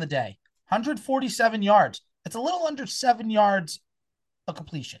 30 on the day, 147 yards. It's a little under 7 yards a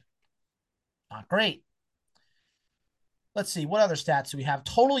completion. Not great. Let's see, what other stats do we have?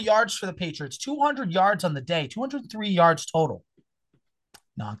 Total yards for the Patriots, 200 yards on the day, 203 yards total.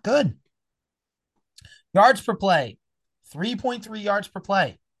 Not good. Yards per play, 3.3 yards per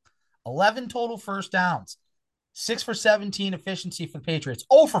play, 11 total first downs, 6 for 17 efficiency for the Patriots,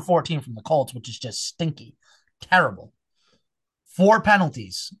 0 for 14 from the Colts, which is just stinky, terrible. 4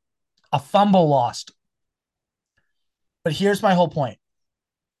 penalties, a fumble lost. But here's my whole point.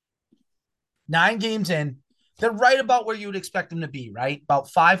 9 games in, they're right about where you would expect them to be, right? About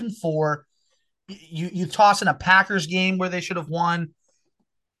 5-4. You toss in a Packers game where they should have won.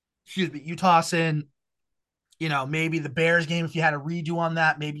 Excuse me. You toss in, maybe the Bears game. If you had a redo on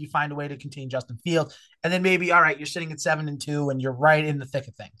that, maybe you find a way to contain Justin Fields. And then maybe, all right, you're sitting at 7-2 and you're right in the thick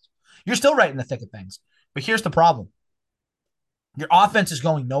of things. You're still right in the thick of things. But here's the problem. Your offense is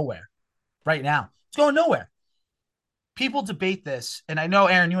going nowhere right now. It's going nowhere. People debate this, and I know,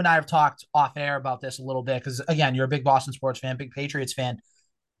 Aaron, you and I have talked off air about this a little bit because, again, you're a big Boston sports fan, big Patriots fan.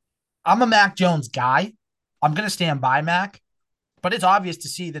 I'm a Mac Jones guy. I'm going to stand by Mac, but it's obvious to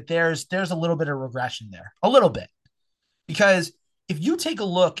see that there's a little bit of regression there, a little bit. Because if you take a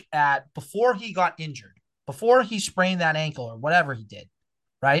look at before he got injured, before he sprained that ankle or whatever he did,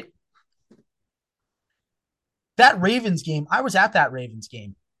 right? That Ravens game, I was at that Ravens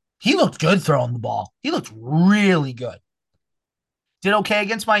game. He looked good throwing the ball. He looked really good. Did okay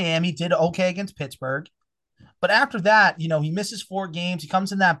against Miami, did okay against Pittsburgh. But after that, he misses 4 games. He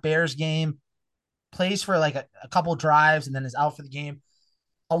comes in that Bears game, plays for like a couple drives, and then is out for the game.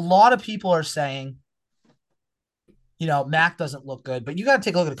 A lot of people are saying, Mac doesn't look good. But you got to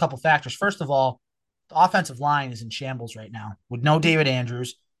take a look at a couple factors. First of all, the offensive line is in shambles right now with no David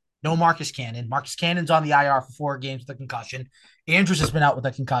Andrews, no Marcus Cannon. Marcus Cannon's on the IR for 4 games with a concussion. Andrews has been out with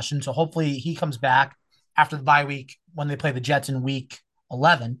a concussion, so hopefully he comes back after the bye week when they play the Jets in week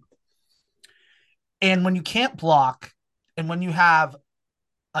 11. And when you can't block and when you have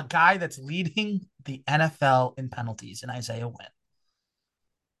a guy that's leading the NFL in penalties in Isaiah Wynn,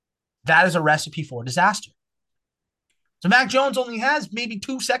 that is a recipe for disaster. So Mac Jones only has maybe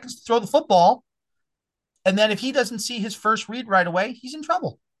 2 seconds to throw the football. And then if he doesn't see his first read right away, he's in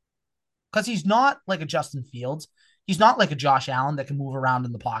trouble. Because he's not like a Justin Fields. He's not like a Josh Allen that can move around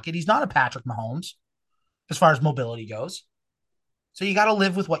in the pocket. He's not a Patrick Mahomes as far as mobility goes. So you got to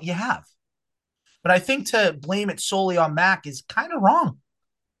live with what you have. But I think to blame it solely on Mac is kind of wrong.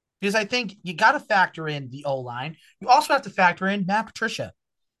 Because I think you got to factor in the O-line. You also have to factor in Matt Patricia.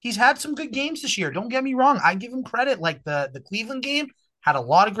 He's had some good games this year. Don't get me wrong. I give him credit. Like the Cleveland game had a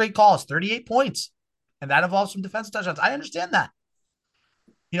lot of great calls, 38 points. And that involves some defensive touchdowns. I understand that.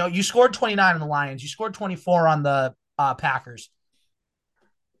 You scored 29 on the Lions. You scored 24 on the Packers.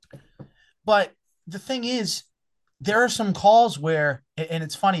 But the thing is, there are some calls where, and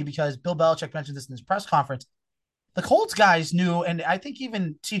it's funny because Bill Belichick mentioned this in his press conference, the Colts guys knew, and I think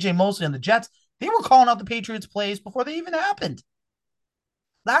even CJ Mosley and the Jets, they were calling out the Patriots plays before they even happened.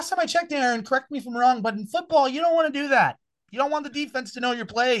 Last time I checked, Aaron, correct me if I'm wrong, but in football, you don't want to do that. You don't want the defense to know your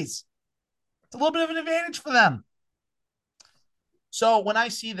plays. It's a little bit of an advantage for them. So when I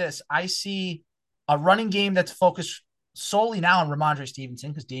see this, I see a running game that's focused solely now on Ramondre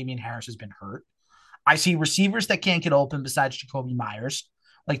Stevenson because Damian Harris has been hurt. I see receivers that can't get open besides Jacoby Myers.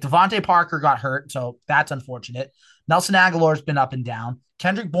 Like Devontae Parker got hurt, so that's unfortunate. Nelson Aguilar's been up and down.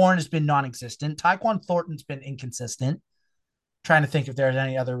 Kendrick Bourne has been non-existent. Tyquan Thornton's been inconsistent. Trying to think if there's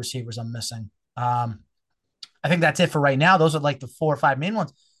any other receivers I'm missing. I think that's it for right now. Those are like the 4 or 5 main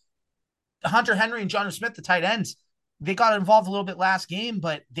ones. Hunter Henry and Jonnu Smith, the tight ends, they got involved a little bit last game,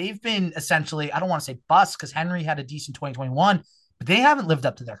 but they've been essentially, I don't want to say bust because Henry had a decent 2021, but they haven't lived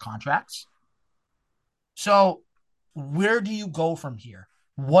up to their contracts. So where do you go from here?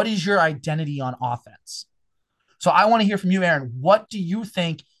 What is your identity on offense? So I want to hear from you, Aaron. What do you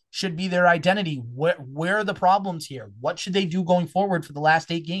think should be their identity? Where are the problems here? What should they do going forward for the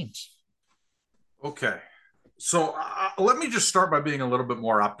last 8 games? Okay. So let me just start by being a little bit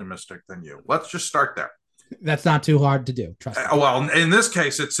more optimistic than you. Let's just start there. That's not too hard to do. Trust me. Well, in this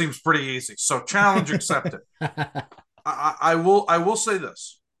case, it seems pretty easy. So challenge accepted. I will say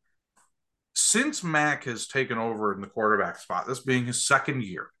this. Since Mac has taken over in the quarterback spot, this being his second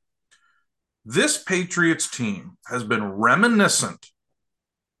year, this Patriots team has been reminiscent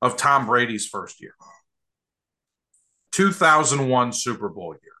of Tom Brady's first year. 2001 Super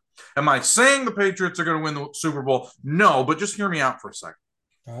Bowl year. Am I saying the Patriots are going to win the Super Bowl? No, but just hear me out for a second.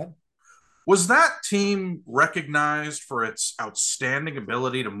 Go ahead. Was that team recognized for its outstanding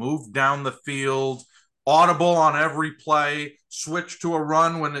ability to move down the field, audible on every play, switch to a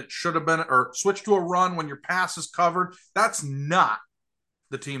run when it should have been, or switch to a run when your pass is covered? That's not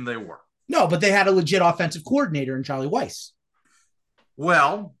the team they were. No, but they had a legit offensive coordinator in Charlie Weiss.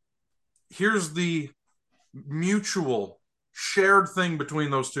 Well, here's the mutual shared thing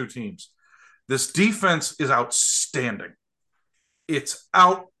between those two teams. This defense is outstanding. It's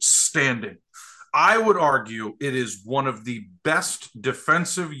outstanding. I would argue it is one of the best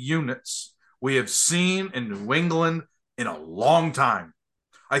defensive units we have seen in New England in a long time.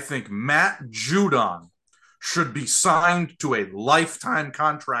 I think Matt Judon should be signed to a lifetime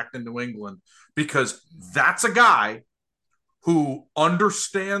contract in New England because that's a guy who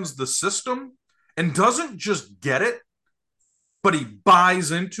understands the system and doesn't just get it, but he buys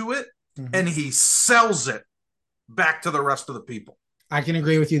into it and he sells it back to the rest of the people. I can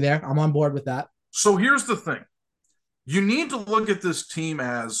agree with you there. I'm on board with that. So here's the thing. You need to look at this team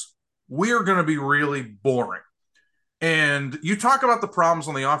as we're going to be really boring. And you talk about the problems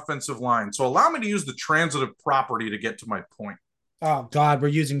on the offensive line. So allow me to use the transitive property to get to my point. Oh, God, we're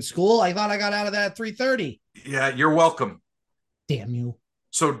using school? I thought I got out of that at 3:30. Yeah, you're welcome. Damn you.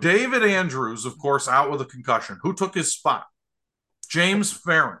 So David Andrews, of course, out with a concussion. Who took his spot? James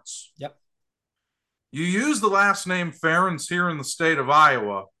Ferentz. Yep. You use the last name Ferentz here in the state of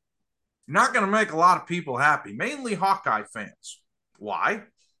Iowa, you're not going to make a lot of people happy, mainly Hawkeye fans. Why?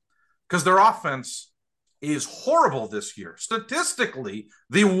 Because their offense is horrible this year. Statistically,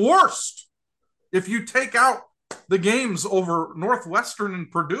 the worst. If you take out the games over Northwestern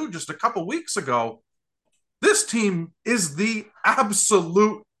and Purdue just a couple weeks ago, this team is the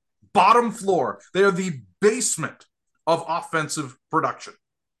absolute bottom floor. They are the basement of offensive production.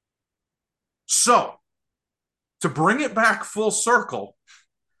 So, to bring it back full circle,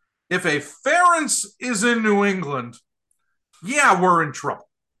 if a Ferentz is in New England, yeah, we're in trouble.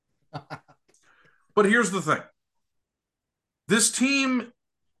 But here's the thing. This team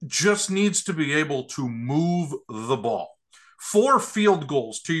just needs to be able to move the ball. 4 field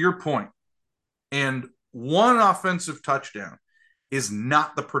goals, to your point, and 1 offensive touchdown is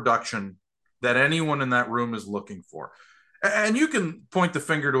not the production that anyone in that room is looking for. And you can point the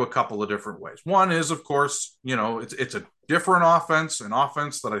finger to a couple of different ways. One is, of course, it's a different offense, an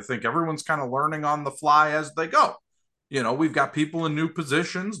offense that I think everyone's kind of learning on the fly as they go. We've got people in new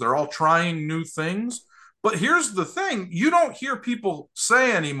positions. They're all trying new things. But here's the thing. You don't hear people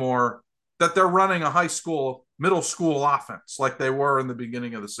say anymore that they're running a high school, middle school offense like they were in the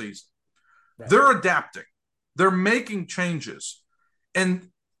beginning of the season. Right. They're adapting. They're making changes. And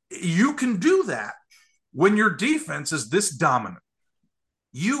you can do that when your defense is this dominant.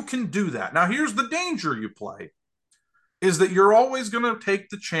 You can do that. Now, here's the danger you play, is that you're always going to take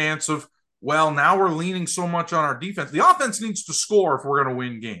the chance of, well, now we're leaning so much on our defense. The offense needs to score if we're going to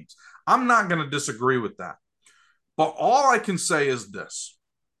win games. I'm not going to disagree with that. But all I can say is this.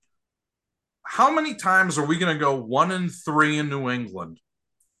 How many times are we going to go 1-3 in New England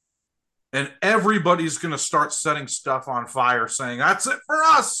and everybody's going to start setting stuff on fire saying, that's it for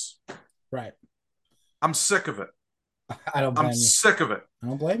us? Right. I'm sick of it. I don't blame you. I'm sick of it. I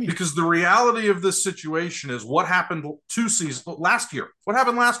don't blame you. Because the reality of this situation is what happened last year. What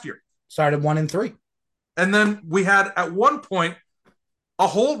happened last year? Started 1-3. And then we had, at one point, a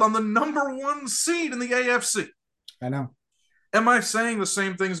hold on the number 1 seed in the AFC. I know. Am I saying the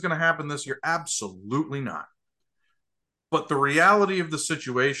same thing is going to happen this year? Absolutely not. But the reality of the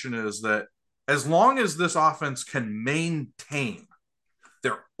situation is that as long as this offense can maintain,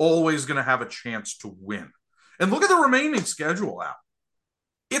 they're always going to have a chance to win. And look at the remaining schedule out.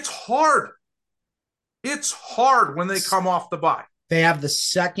 It's hard. It's hard when they come off the bye.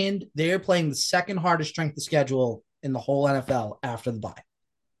 They're playing the second hardest strength of schedule in the whole NFL after the bye.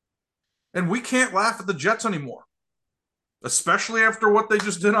 And we can't laugh at the Jets anymore, especially after what they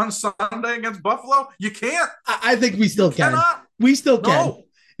just did on Sunday against Buffalo. You can't. I think we still can. Cannot. We still can. No.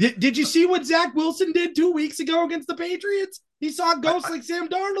 Did you see what Zach Wilson did 2 weeks ago against the Patriots? He saw ghosts like Sam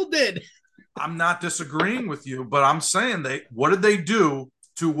Darnold did. I'm not disagreeing with you, but I'm saying what did they do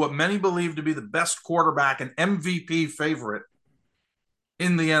to what many believe to be the best quarterback and MVP favorite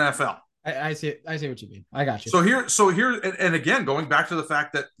in the NFL? I see what you mean. I got you. So here, and again, going back to the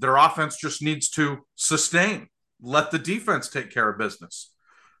fact that their offense just needs to sustain, let the defense take care of business.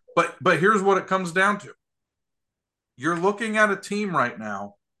 But here's what it comes down to. You're looking at a team right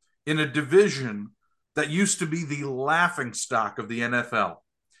now in a division that used to be the laughingstock of the NFL.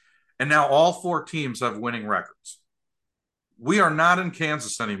 And now all 4 teams have winning records. We are not in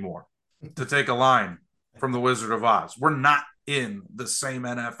Kansas anymore, to take a line from the Wizard of Oz. We're not in the same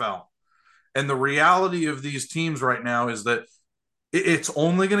NFL. And the reality of these teams right now is that it's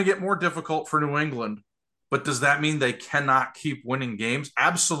only going to get more difficult for New England. But does that mean they cannot keep winning games?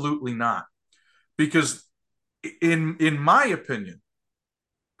 Absolutely not. Because in my opinion,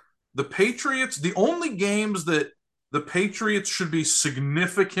 the Patriots, the only games that the Patriots should be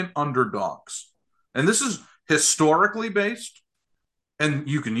significant underdogs, and this is historically based, and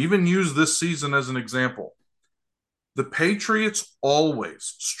you can even use this season as an example. The Patriots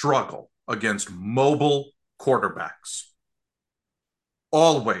always struggle against mobile quarterbacks.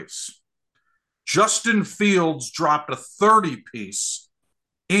 Always. Justin Fields dropped a 30-piece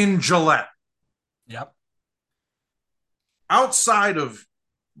in Gillette. Yep. Outside of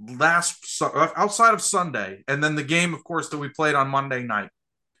Sunday, and then the game, of course, that we played on Monday night,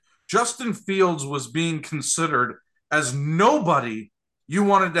 Justin Fields was being considered as nobody you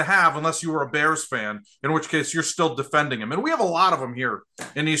wanted to have unless you were a Bears fan, in which case you're still defending him. And we have a lot of them here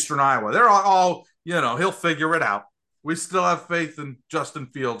in Eastern Iowa. They're all he'll figure it out. We still have faith in Justin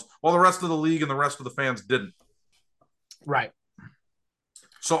Fields, while the rest of the league and the rest of the fans didn't. Right.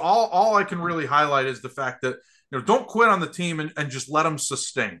 So all I can really highlight is the fact that, don't quit on the team and just let them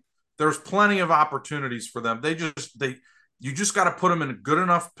sustain. There's plenty of opportunities for them. You just got to put them in a good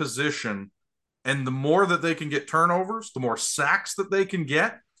enough position. And the more that they can get turnovers, the more sacks that they can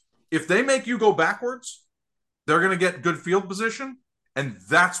get. If they make you go backwards, they're going to get good field position. And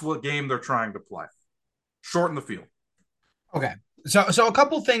that's what game they're trying to play. Shorten the field. Okay. So a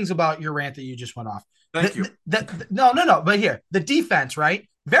couple things about your rant that you just went off. Thank you. No. But here, the defense, right?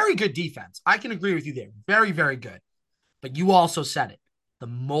 Very good defense. I can agree with you there. Very, very good. But you also said it. The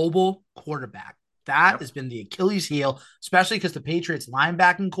mobile quarterback. That has been the Achilles heel, especially because the Patriots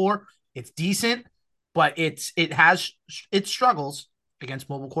linebacking core, it's decent, but it struggles against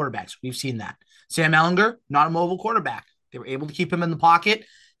mobile quarterbacks. We've seen that. Sam Ehlinger, not a mobile quarterback. They were able to keep him in the pocket.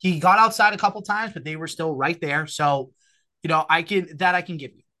 He got outside a couple times, but they were still right there. So, I can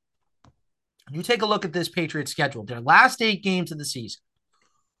give you. You take a look at this Patriots schedule. Their last 8 games of the season.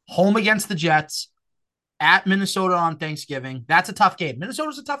 Home against the Jets, at Minnesota on Thanksgiving. That's a tough game.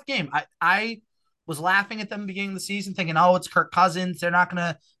 Minnesota's a tough game. I was laughing at them beginning of the season, thinking, oh, it's Kirk Cousins. They're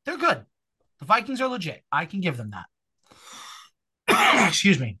good. The Vikings are legit. I can give them that.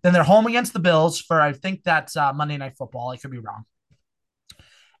 Excuse me. Then they're home against the Bills for, I think that's Monday Night Football. I could be wrong.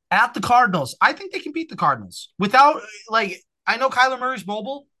 At the Cardinals, I think they can beat the Cardinals without, I know Kyler Murray's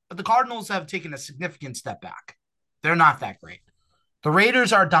mobile, but the Cardinals have taken a significant step back. They're not that great. The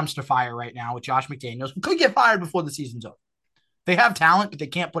Raiders are a dumpster fire right now with Josh McDaniels, who could get fired before the season's over. They have talent, but they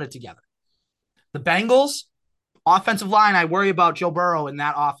can't put it together. The Bengals, offensive line, I worry about Joe Burrow in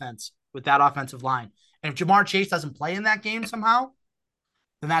that offense with that offensive line. And if Jamar Chase doesn't play in that game somehow,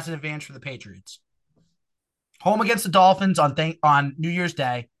 then that's an advantage for the Patriots. Home against the Dolphins on New Year's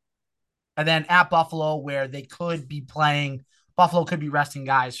Day, and then at Buffalo, where they could be playing, Buffalo could be resting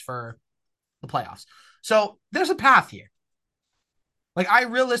guys for the playoffs. So there's a path here. I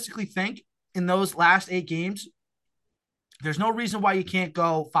realistically think in those last 8 games, there's no reason why you can't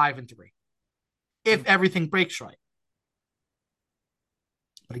go 5-3 if everything breaks right.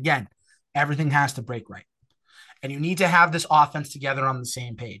 But again, everything has to break right. And you need to have this offense together on the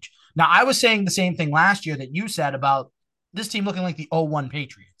same page. Now, I was saying the same thing last year that you said about this team looking like the 0-1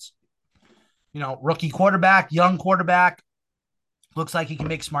 Patriots. Rookie quarterback, young quarterback, looks like he can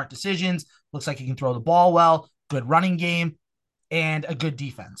make smart decisions, looks like he can throw the ball well, good running game, and a good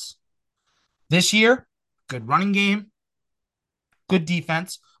defense. This year, good running game, good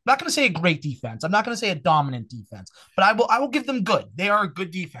defense. I'm not going to say a great defense. I'm not going to say a dominant defense, but I will give them good. They are a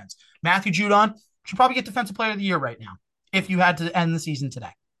good defense. Matthew Judon should probably get Defensive Player of the Year right now if you had to end the season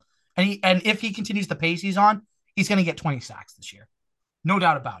today. And if he continues the pace he's on, he's going to get 20 sacks this year. No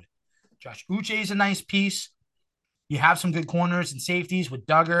doubt about it. Josh Uche is a nice piece. You have some good corners and safeties with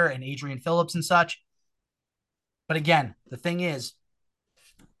Duggar and Adrian Phillips and such. But again, the thing is,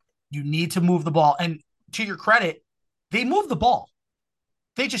 you need to move the ball. And to your credit, they move the ball.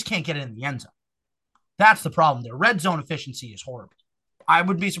 They just can't get it in the end zone. That's the problem. Their red zone efficiency is horrible. I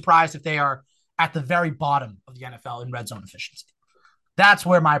would be surprised if they are at the very bottom of the NFL in red zone efficiency. That's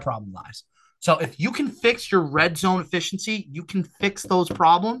where my problem lies. So if you can fix your red zone efficiency, you can fix those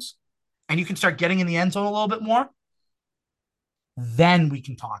problems, and you can start getting in the end zone a little bit more, then we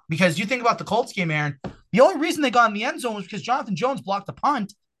can talk. Because you think about the Colts game, Aaron, the only reason they got in the end zone was because Jonathan Jones blocked the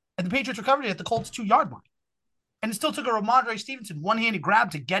punt, and the Patriots recovered it at the Colts 2-yard line. And it still took a Ramondre Stevenson one-handed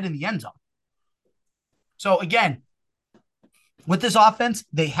grab to get in the end zone. So again, with this offense,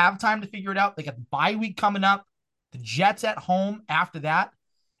 they have time to figure it out. They got the bye week coming up, the Jets at home after that.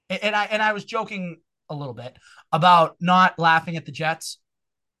 And I was joking a little bit about not laughing at the Jets.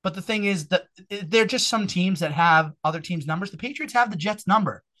 But the thing is that they're just some teams that have other teams' numbers. The Patriots have the Jets'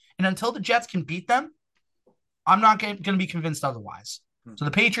 number. And until the Jets can beat them, I'm not going to be convinced otherwise. So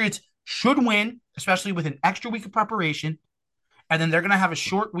the Patriots should win, especially with an extra week of preparation. And then they're going to have a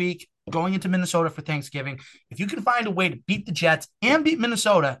short week going into Minnesota for Thanksgiving. If you can find a way to beat the Jets and beat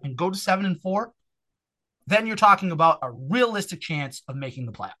Minnesota and go to 7-4, then you're talking about a realistic chance of making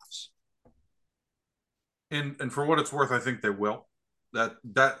the playoffs. And for what it's worth, I think they will. I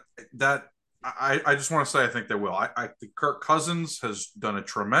just want to say I think they will. I think Kirk Cousins has done a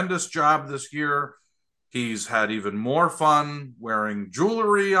tremendous job this year. He's had even more fun wearing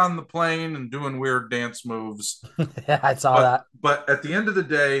jewelry on the plane and doing weird dance moves. Yeah, I saw that. But at the end of the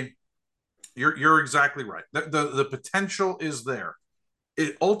day, you're exactly right. The potential is there.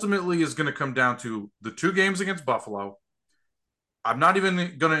 It ultimately is going to come down to the 2 games against Buffalo. I'm not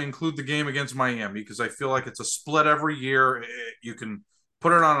even going to include the game against Miami because I feel like it's a split every year. You can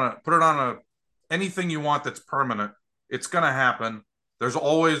put it on anything you want that's permanent. It's going to happen. There's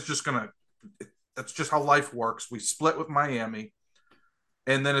always just going to. That's just how life works. We split with Miami,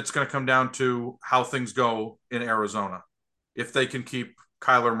 and then it's going to come down to how things go in Arizona if they can keep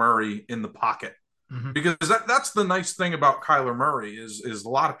Kyler Murray in the pocket. Mm-hmm. Because that's the nice thing about Kyler Murray is a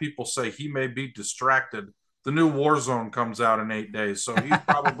lot of people say he may be distracted. The new Warzone comes out in 8 days. So he's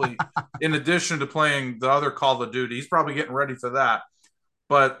probably, in addition to playing the other Call of Duty, he's probably getting ready for that.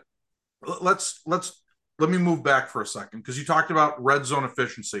 But let me move back for a second because you talked about red zone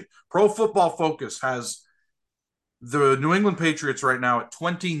efficiency. Pro Football Focus has the New England Patriots right now at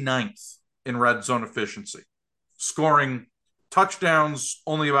 29th in red zone efficiency, scoring touchdowns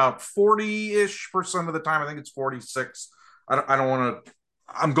only about 40-ish% of the time. I think it's 46. I don't want to –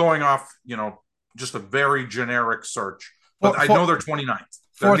 I'm going off, just a very generic search. But I know they're 29th.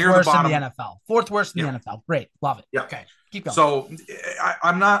 They're fourth near worst the bottom. in the NFL. Fourth worst in the NFL. Great. Love it. Yeah. Okay. Keep going. So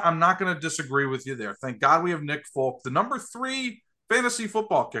I'm not going to disagree with you there. Thank God we have Nick Folk, the number 3 fantasy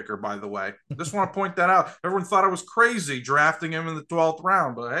football kicker, by the way. Just want to point that out. Everyone thought I was crazy drafting him in the 12th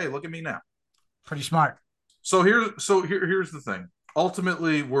round, but hey, look at me now. Pretty smart. So here's the thing.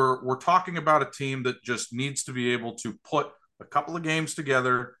 Ultimately, we're talking about a team that just needs to be able to put a couple of games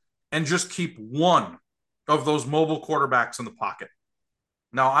together and just keep one of those mobile quarterbacks in the pocket.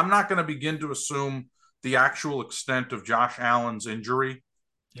 Now, I'm not going to begin to assume the actual extent of Josh Allen's injury,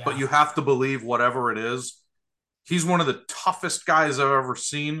 but you have to believe whatever it is. He's one of the toughest guys I've ever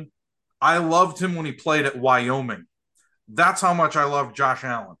seen. I loved him when he played at Wyoming. That's how much I love Josh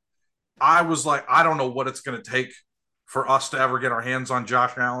Allen. I was like, I don't know what it's going to take for us to ever get our hands on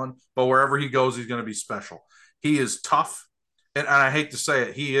Josh Allen, but wherever he goes, he's going to be special. He is tough, and I hate to say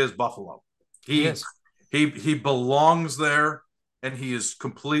it, he is Buffalo. He is. He belongs there, and he has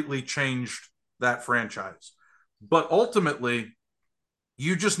completely changed that franchise. But ultimately,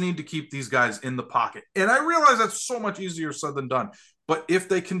 you just need to keep these guys in the pocket. And I realize that's so much easier said than done. But if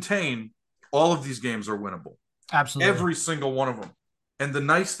they contain, all of these games are winnable. Absolutely. Every single one of them. And the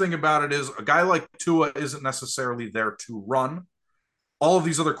nice thing about it is a guy like Tua isn't necessarily there to run. All of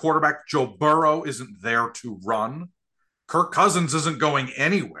these other quarterbacks, Joe Burrow isn't there to run. Kirk Cousins isn't going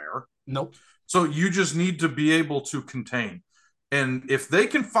anywhere. Nope. So you just need to be able to contain. And if they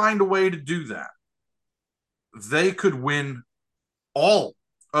can find a way to do that, they could win all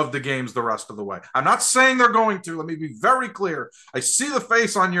of the games the rest of the way. I'm not saying they're going to. Let me be very clear. I see the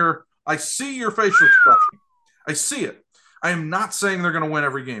face on I see your facial expression. I see it. I am not saying they're going to win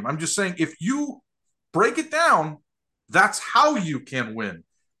every game. I'm just saying if you break it down, that's how you can win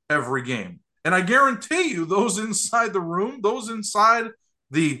every game. And I guarantee you, those inside the room, those inside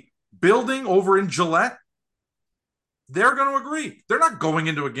the building over in Gillette, they're going to agree. They're not going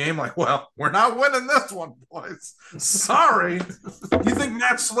into a game like, well, we're not winning this one, boys. Sorry. You think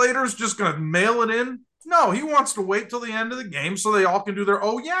Matt Slater's just going to mail it in? No, he wants to wait till the end of the game so they all can do their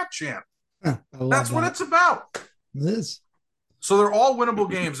 "oh yeah" chant. That's what it's about. It is. So they're all winnable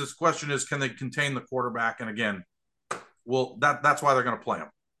games. This question is, can they contain the quarterback? And again, well, that's why they're going to play him.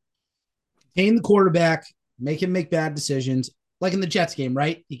 Contain the quarterback, make him make bad decisions. Like in the Jets game,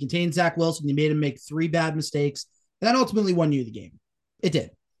 right? You contained Zach Wilson. You made him make 3 bad mistakes. That ultimately won you the game. It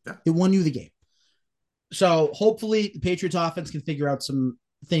did. Yeah. It won you the game. So hopefully the Patriots offense can figure out some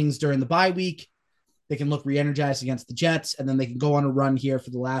things during the bye week. They can look re-energized against the Jets, and then they can go on a run here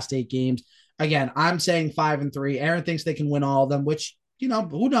for the last 8 games. Again, I'm saying 5-3. Aaron thinks they can win all of them, which,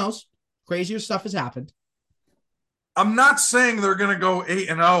 who knows? Crazier stuff has happened. I'm not saying they're going to go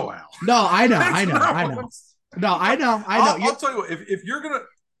 8-0, Al. No, I know. No, I know. I'll tell you what, if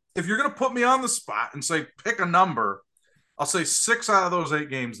you're gonna put me on the spot and say pick a number, I'll say 6 out of those 8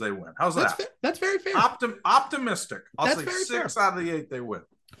 games they win. How's that? That's very fair. Optimistic. I'll That's say very 6 fair. out of the 8 they win.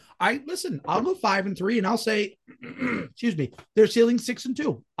 I'll go 5-3, and I'll say, excuse me, they're ceiling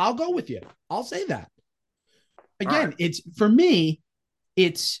 6-2. I'll go with you. I'll say that. Again, right. It's for me,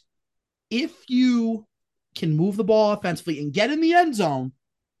 it's if you can move the ball offensively and get in the end zone,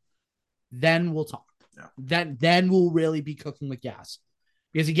 then we'll talk. Yeah. Then we'll really be cooking with gas.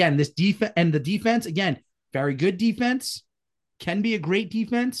 Because again, this defense and the defense, again, very good defense, can be a great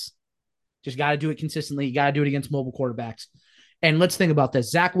defense. Just got to do it consistently. You got to do it against mobile quarterbacks. And let's think about this.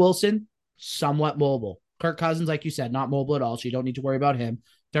 Zach Wilson, somewhat mobile. Kirk Cousins, like you said, not mobile at all, so you don't need to worry about him.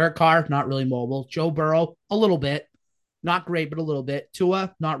 Derek Carr, not really mobile. Joe Burrow, a little bit. Not great, but a little bit.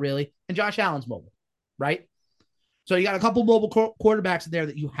 Tua, not really. And Josh Allen's mobile, right? So you got a couple mobile quarterbacks there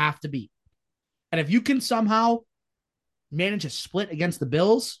that you have to beat. And if you can somehow manage a split against the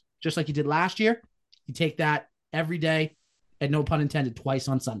Bills, just like you did last year, you take that every day, and no pun intended, twice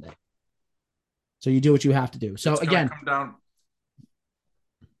on Sunday. So you do what you have to do. So again, come down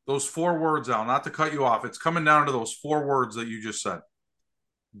those 4 words, Al, not to cut you off. It's coming down to those 4 words that you just said.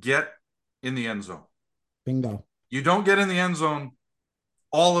 Get in the end zone. Bingo. You don't get in the end zone,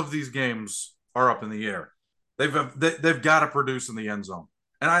 all of these games are up in the air. They've got to produce in the end zone.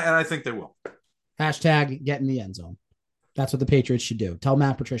 And I think they will. Hashtag get in the end zone. That's what the Patriots should do. Tell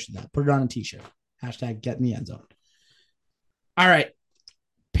Matt Patricia that. Put it on a t-shirt. Hashtag get in the end zone. All right.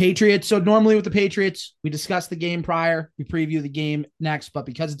 Patriots. So normally with the Patriots, we discuss the game prior. We preview the game next. But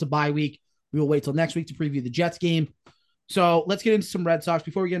because it's a bye week, we will wait till next week to preview the Jets game. So let's get into some Red Sox.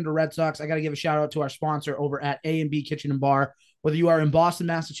 Before we get into Red Sox, I got to give a shout out to our sponsor over at A&B Kitchen and Bar. Whether you are in Boston,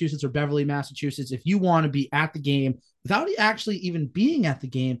 Massachusetts, or Beverly, Massachusetts, if you want to be at the game without actually even being at the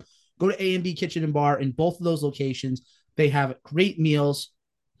game, go to A&B Kitchen and Bar in both of those locations. They have great meals,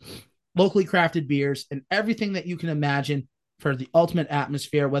 locally crafted beers, and everything that you can imagine for the ultimate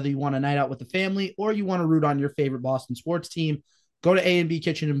atmosphere, whether you want a night out with the family or you want to root on your favorite Boston sports team. Go to A&B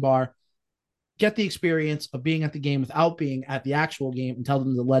Kitchen and Bar. Get the experience of being at the game without being at the actual game, and tell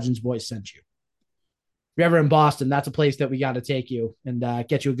them the Legends Boys sent you. If you're ever in Boston, that's a place that we got to take you and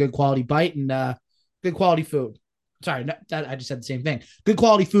get you a good quality bite and good quality food. Sorry, I just said the same thing. Good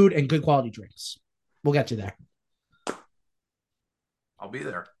quality food and good quality drinks. We'll get you there. I'll be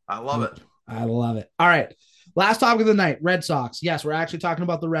there. I love it. I love it. All right. Last topic of the night, Red Sox. Yes, we're actually talking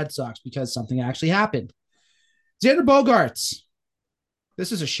about the Red Sox because something actually happened. Xander Bogaerts.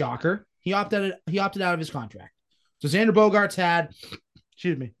 This is a shocker. He opted out of his contract. So Xander Bogaerts had,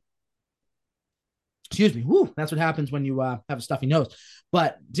 excuse me. Woo, that's what happens when you have a stuffy nose.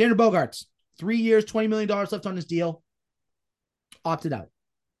 But Xander Bogaerts, 3 years, $20 million left on his deal, opted out.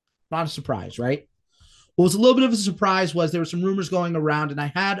 Not a surprise, right? What was a little bit of a surprise was there were some rumors going around, and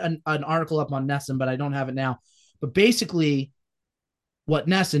I had an article up on NESN, but I don't have it now. But basically, what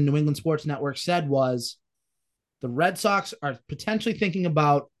NESN, New England Sports Network, said was the Red Sox are potentially thinking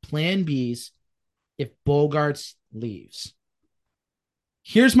about plan Bs if Bogaerts leaves.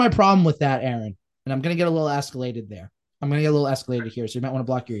 Here's my problem with that, Aaron, and I'm going to get a little escalated there. I'm going to get a little escalated here, so you might want to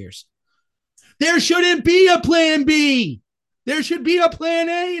block your ears. There shouldn't be a plan B. There should be a plan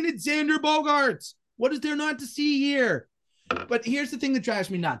A, and it's Xander Bogaerts. What is there not to see here? But here's the thing that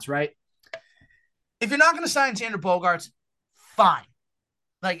drives me nuts, right? If you're not going to sign Xander Bogaerts, fine.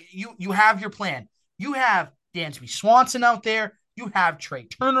 Like, you have your plan. You have Dansby Swanson out there. You have Trey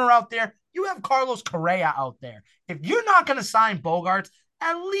Turner out there. You have Carlos Correa out there. If you're not going to sign Bogaerts,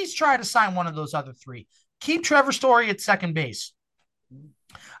 at least try to sign one of those other 3. Keep Trevor Story at second base.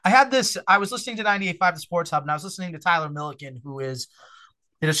 I was listening to 98.5 The Sports Hub, and I was listening to Tyler Milliken, who is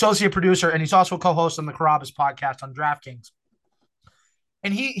an associate producer, and he's also a co-host on the Carabas podcast on DraftKings.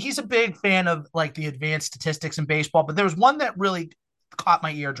 And he's a big fan of like the advanced statistics in baseball, but there was one that really caught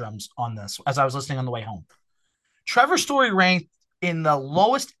my eardrums on this as I was listening on the way home. Trevor Story ranked in the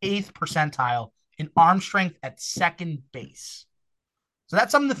lowest 8th percentile in arm strength at second base. So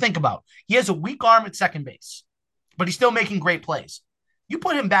that's something to think about. He has a weak arm at second base, but he's still making great plays. You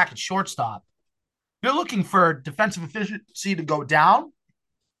put him back at shortstop, you're looking for defensive efficiency to go down,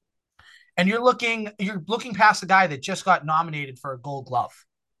 and you're looking past the guy that just got nominated for a Gold Glove.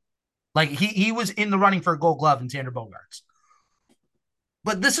 Like he was in the running for a Gold Glove in Xander Bogaerts.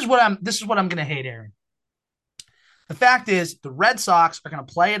 But this is what I'm going to hate, Aaron. The fact is, the Red Sox are going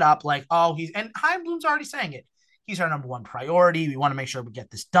to play it up like, oh, and Chaim Bloom's already saying it. He's our number one priority. We want to make sure we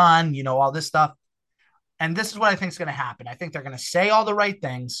get this done, all this stuff. And this is what I think is going to happen. I think they're going to say all the right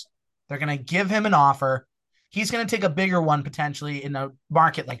things. They're going to give him an offer. He's going to take a bigger one potentially in a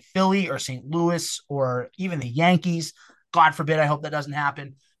market like Philly or St. Louis or even the Yankees. God forbid, I hope that doesn't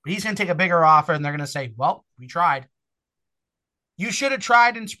happen. But he's going to take a bigger offer, and they're going to say, well, we tried. You should have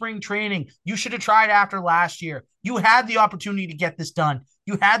tried in spring training. You should have tried after last year. You had the opportunity to get this done.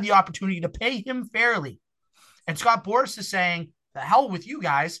 You had the opportunity to pay him fairly. And Scott Boras is saying, the hell with you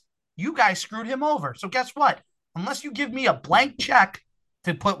guys. You guys screwed him over. So guess what? Unless you give me a blank check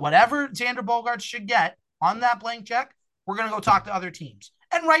to put whatever Xander Bogaerts should get on that blank check, we're going to go talk to other teams.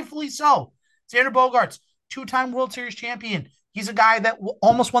 And rightfully so. Xander Bogaerts, 2-time World Series champion. He's a guy that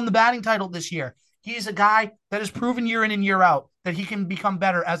almost won the batting title this year. He's a guy that has proven year in and year out that he can become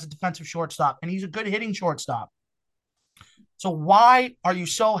better as a defensive shortstop, and he's a good hitting shortstop. So why are you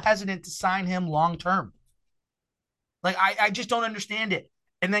so hesitant to sign him long-term? Like, I just don't understand it.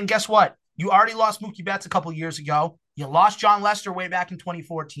 And then guess what? You already lost Mookie Betts a couple years ago. You lost John Lester way back in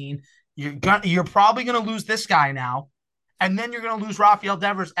 2014. You're probably going to lose this guy now, and then you're going to lose Rafael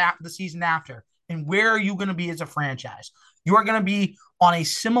Devers the season after. And where are you going to be as a franchise? You are going to be on a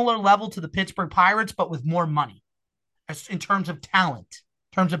similar level to the Pittsburgh Pirates, but with more money in terms of talent,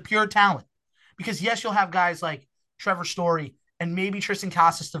 in terms of pure talent. Because, yes, you'll have guys like Trevor Story and maybe Tristan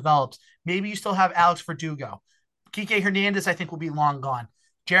Casas develops. Maybe you still have Alex Verdugo. Kike Hernandez, I think, will be long gone.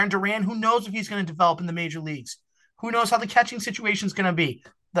 Jarren Duran, who knows if he's going to develop in the major leagues? Who knows how the catching situation is going to be?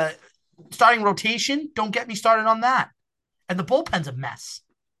 The starting rotation, don't get me started on that. And the bullpen's a mess.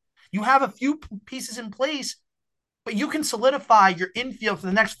 You have a few pieces in place, but you can solidify your infield for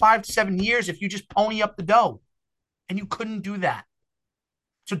the next 5 to 7 years if you just pony up the dough. And you couldn't do that.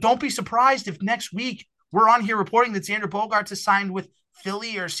 So don't be surprised if next week we're on here reporting that Xander Bogaerts is signed with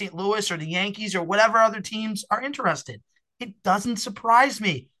Philly or St. Louis or the Yankees or whatever other teams are interested. It doesn't surprise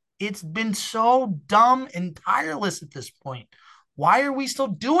me. It's been so dumb and tireless at this point. Why are we still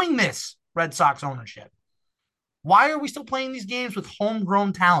doing this, Red Sox ownership? Why are we still playing these games with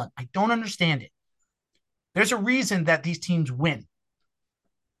homegrown talent? I don't understand it. There's a reason that these teams win.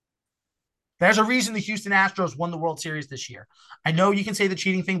 There's a reason the Houston Astros won the World Series this year. I know you can say the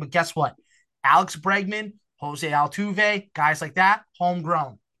cheating thing, but guess what? Alex Bregman, Jose Altuve, guys like that,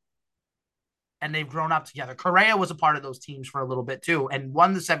 homegrown. And they've grown up together. Correa was a part of those teams for a little bit too and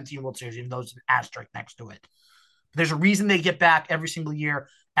won the 17 World Series, even though there's an asterisk next to it. But there's a reason they get back every single year,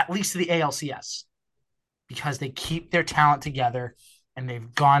 at least to the ALCS, because they keep their talent together and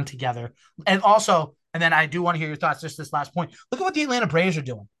they've gone together. And also, and then I do want to hear your thoughts, just this last point. Look at what the Atlanta Braves are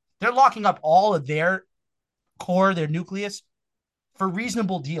doing. They're locking up all of their core, their nucleus, for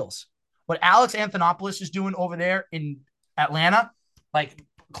reasonable deals. What Alex Anthopoulos is doing over there in Atlanta, like,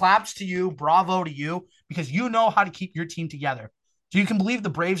 claps to you, bravo to you, because you know how to keep your team together. So you can believe the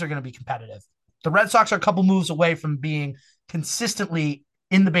Braves are going to be competitive. The Red Sox are a couple moves away from being consistently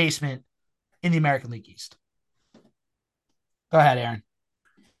in the basement in the American League East. Go ahead, Aaron.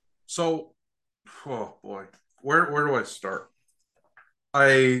 So, oh boy, where do I start?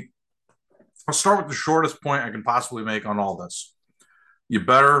 I'll start with the shortest point I can possibly make on all this. You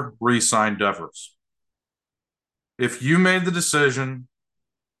better re-sign Devers. If you made the decision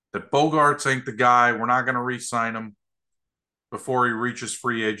that Bogaerts ain't the guy, we're not going to re-sign him before he reaches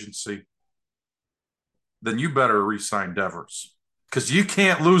free agency, then you better re-sign Devers, because you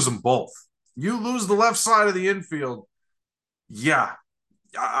can't lose them both. You lose the left side of the infield. Yeah,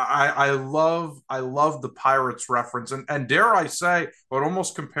 I love the Pirates reference, and dare I say, I would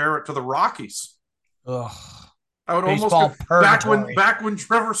almost compare it to the Rockies. Ugh. I would Baseball almost back when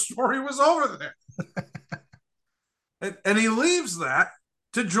Trevor Story was over there, and he leaves that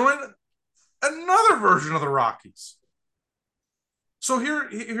to join another version of the Rockies. So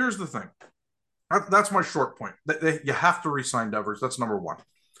here's the thing. That's my short point. You have to re-sign Devers. That's number one.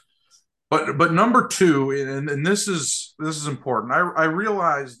 But number two, and this is important. I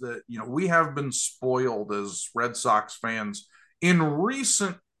realize that we have been spoiled as Red Sox fans in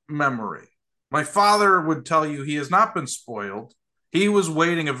recent memory, my father would tell you he has not been spoiled. He was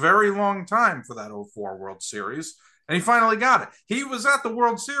waiting a very long time for that '04 World Series, and he finally got it. He was at the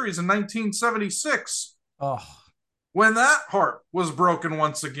World Series in 1976 Oh, when that heart was broken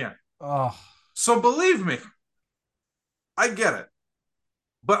once again. oh. So believe me, I get it.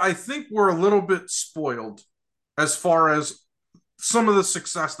 But I think we're a little bit spoiled as far as some of the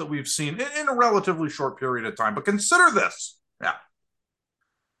success that we've seen in a relatively short period of time. But consider this. Yeah.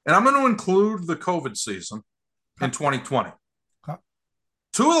 And I'm going to include the COVID season in 2020. Okay.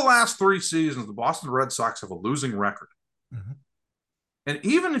 2 of the last 3 seasons, the Boston Red Sox have a losing record. Mm-hmm. And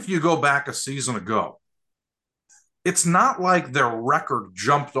even if you go back a season ago, it's not like their record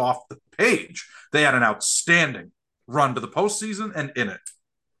jumped off the page. They had an outstanding run to the postseason and in it.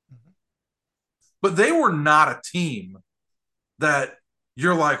 Mm-hmm. But they were not a team that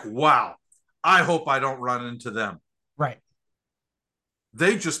you're like, wow, I hope I don't run into them. Right.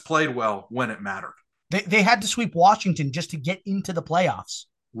 They just played well when it mattered. They had to sweep Washington just to get into the playoffs.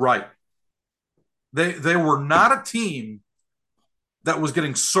 Right. They were not a team that was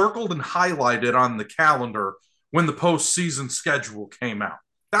getting circled and highlighted on the calendar when the postseason schedule came out.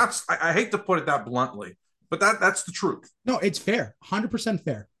 I hate to put it that bluntly, but that's the truth. No, it's fair. 100%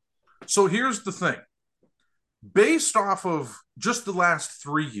 fair. So here's the thing. Based off of just the last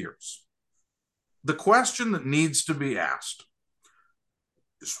 3 years, the question that needs to be asked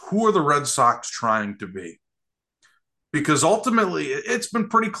is, who are the Red Sox trying to be? Because ultimately, it's been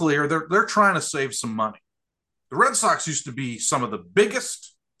pretty clear they're trying to save some money. The Red Sox used to be some of the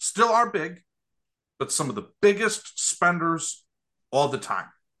biggest, still are big, but some of the biggest spenders all the time.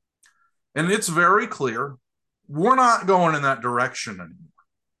 And it's very clear we're not going in that direction anymore.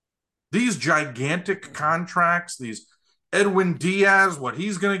 These gigantic contracts, these Edwin Diaz, what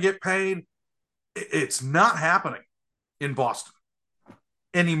he's going to get paid, it's not happening in Boston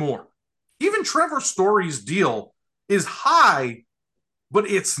anymore. Even Trevor Story's deal is high, but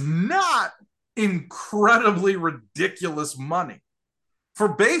it's not incredibly ridiculous money. For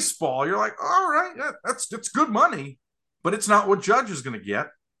baseball, you're like, all right, yeah, it's good money, but it's not what Judge is going to get.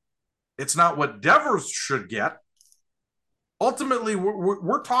 It's not what Devers should get. Ultimately,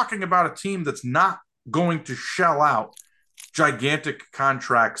 we're talking about a team that's not going to shell out gigantic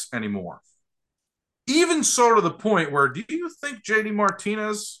contracts anymore. Even so, to the point where, do you think JD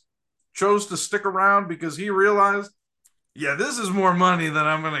Martinez chose to stick around because he realized, yeah, this is more money than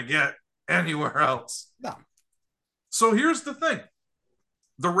I'm going to get anywhere else? No. So here's the thing.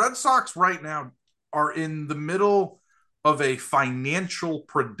 The Red Sox right now are in the middle of a financial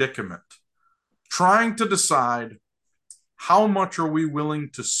predicament, trying to decide how much are we willing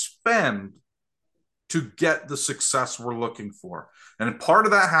to spend to get the success we're looking for. And part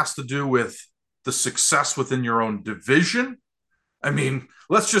of that has to do with the success within your own division. I mean,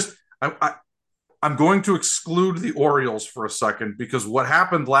 I'm going to exclude the Orioles for a second, because what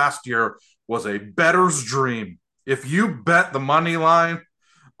happened last year was a bettor's dream. If you bet the money line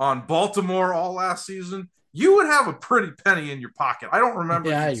on Baltimore all last season, you would have a pretty penny in your pocket. I don't remember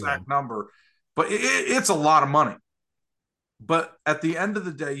the exact number, but it's a lot of money. But at the end of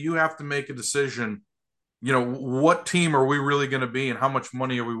the day, you have to make a decision. You know, what team are we really going to be, and how much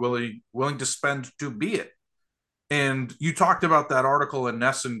money are we willing to spend to be it? And you talked about that article in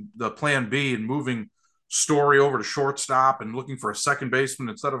NESN, the plan B, and moving Story over to shortstop and looking for a second baseman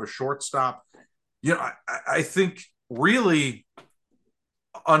instead of a shortstop. You know, I think really,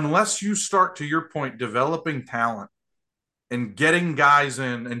 unless you start, to your point, developing talent and getting guys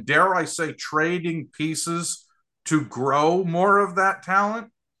in, and dare I say, trading pieces to grow more of that talent,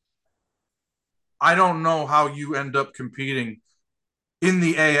 I don't know how you end up competing in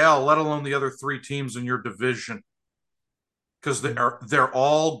the AL, let alone the other 3 teams in your division, because they're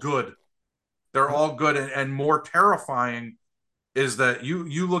all good. They're all good, and more terrifying is that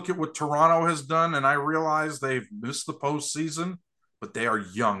you look at what Toronto has done, and I realize they've missed the postseason, but they are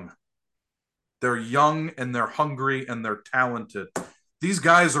young. They're young, and they're hungry, and they're talented. These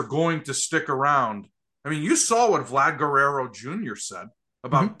guys are going to stick around. I mean, you saw what Vlad Guerrero Jr. said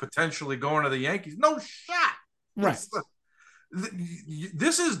about potentially going to the Yankees. No shot. Right.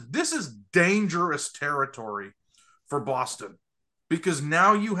 This is dangerous territory for Boston, because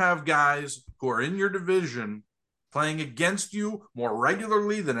now you have guys who are in your division playing against you more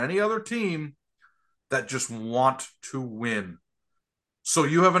regularly than any other team that just want to win. So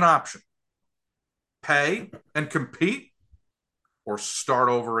you have an option: pay and compete, or start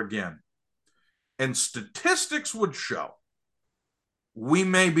over again. And statistics would show we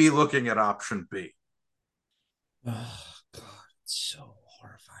may be looking at option B. Oh, God, it's so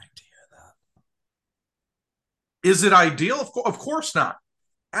horrifying to hear that. Is it ideal? Of course not.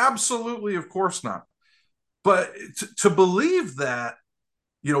 Absolutely, of course not. But to believe that,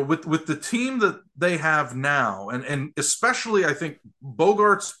 with the team that they have now, and especially I think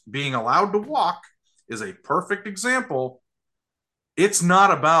Bogaerts being allowed to walk is a perfect example. It's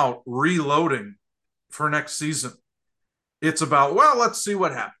not about reloading for next season. It's about, well, let's see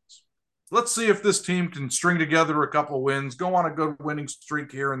what happens. Let's see if this team can string together a couple wins, go on a good winning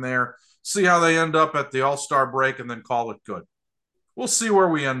streak here and there, see how they end up at the All-Star break, and then call it good. We'll see where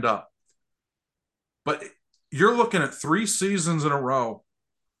we end up. But you're looking at 3 seasons in a row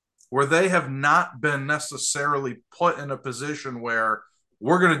where they have not been necessarily put in a position where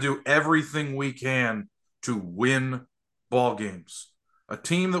we're going to do everything we can to win ball games. A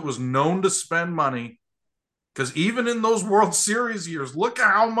team that was known to spend money, because even in those World Series years, look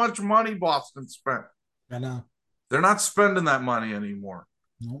at how much money Boston spent. I know. They're not spending that money anymore.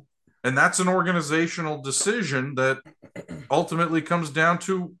 Nope. And that's an organizational decision that ultimately comes down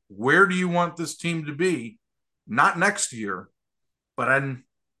to, where do you want this team to be? Not next year, but in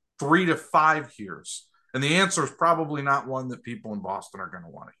 3 to 5 years. And the answer is probably not one that people in Boston are going to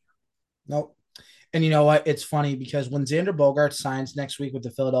want to hear. Nope. And you know what? It's funny because when Xander Bogaerts signs next week with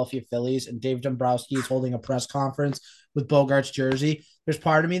the Philadelphia Phillies and Dave Dombrowski is holding a press conference with Bogaerts' jersey, there's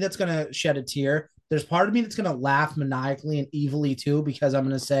part of me that's going to shed a tear. There's part of me that's going to laugh maniacally and evilly too, because I'm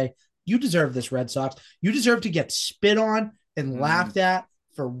going to say, you deserve this, Red Sox. You deserve to get spit on and laughed at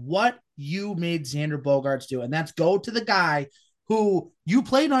for what you made Xander Bogaerts do. And that's go to the guy who you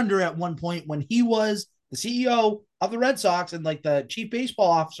played under at one point when he was the CEO of the Red Sox and like the chief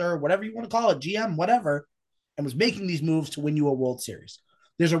baseball officer, whatever you want to call it, GM, whatever, and was making these moves to win you a World Series.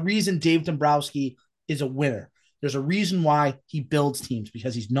 There's a reason Dave Dombrowski is a winner. There's a reason why he builds teams,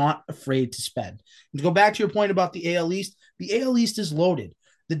 because he's not afraid to spend. And to go back to your point about the AL East is loaded.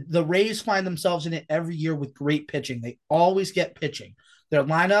 The Rays find themselves in it every year with great pitching. They always get pitching. Their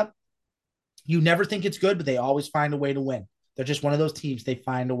lineup, you never think it's good, but they always find a way to win. They're just one of those teams. They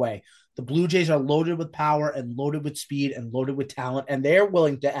find a way. The Blue Jays are loaded with power and loaded with speed and loaded with talent, and they're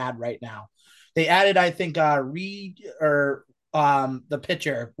willing to add right now. They added, I think, the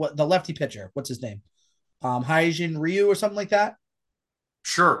pitcher, the lefty pitcher. What's his name? Hyun-Jin Ryu or something like that.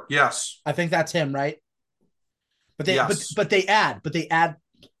 Sure. Yes. I think that's him, right? But they, yes. but they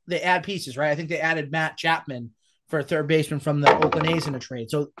add pieces, right? I think they added Matt Chapman for a third baseman from the Oakland A's in a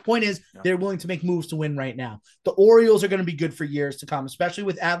trade. So the point is, they're willing to make moves to win right now. The Orioles are going to be good for years to come, especially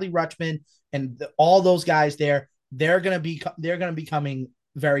with Adley Rutschman and all those guys there. They're going to be coming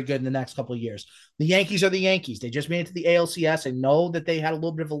very good in the next couple of years. The Yankees are the Yankees. They just made it to the ALCS. I know that they had a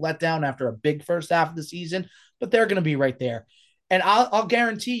little bit of a letdown after a big first half of the season, but they're going to be right there. And I'll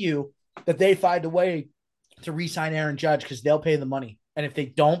guarantee you that they find a way to re-sign Aaron Judge, because they'll pay the money. And if they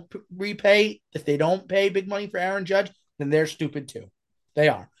don't pay big money for Aaron Judge, then they're stupid too. They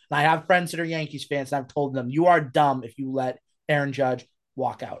are. And I have friends that are Yankees fans, and I've told them, you are dumb if you let Aaron Judge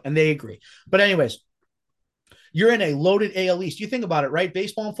walk out. And they agree. But anyways, you're in a loaded AL East. You think about it, right?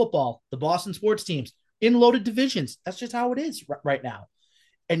 Baseball and football, the Boston sports teams, in loaded divisions. That's just how it is right now.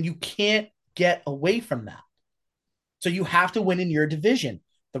 And you can't get away from that. So you have to win in your division.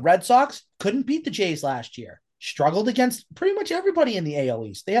 The Red Sox couldn't beat the Jays last year. Struggled against pretty much everybody in the AL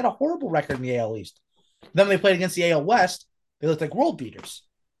East. They had a horrible record in the AL East. Then when they played against the AL West, they looked like world beaters.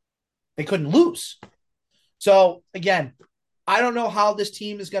 They couldn't lose. So, again, I don't know how this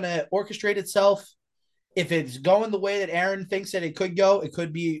team is going to orchestrate itself. If it's going the way that Aaron thinks that it could go, it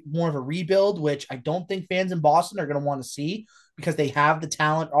could be more of a rebuild, which I don't think fans in Boston are going to want to see, because they have the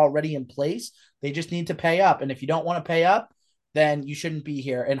talent already in place. They just need to pay up. And if you don't want to pay up, then you shouldn't be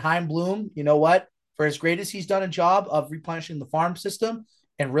here. And Chaim Bloom, you know what? For as great as he's done a job of replenishing the farm system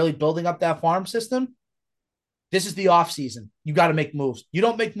and really building up that farm system, this is the offseason. You got to make moves. You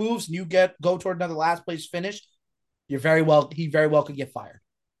don't make moves and you go toward another last place finish, he very well could get fired.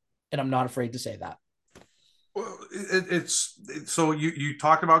 And I'm not afraid to say that. Well, so you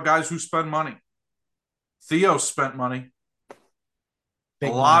talk about guys who spend money. Theo spent money. A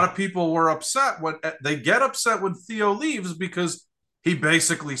lot of people were upset when they get upset when Theo leaves, because he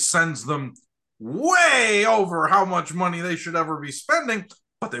basically sends them way over how much money they should ever be spending,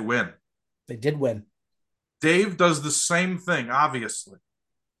 but they win. They did win. Dave does the same thing, obviously.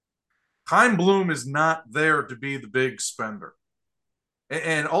 Chaim Bloom is not there to be the big spender.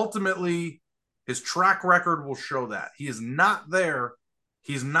 And ultimately, his track record will show that. He is not there.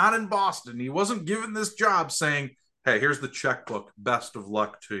 He's not in Boston. He wasn't given this job saying, hey, here's the checkbook. Best of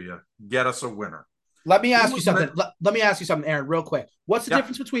luck to you. Get us a winner. Let me ask you something. Let me ask you something, Aaron, real quick. What's the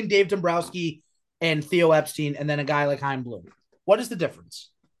difference between Dave Dombrowski and Theo Epstein and then a guy like Chaim Bloom? What is the difference?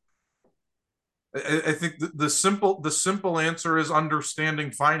 I think the simple answer is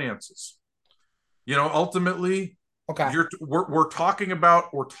understanding finances. Ultimately, Okay. we're talking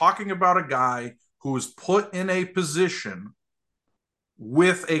about a guy who is put in a position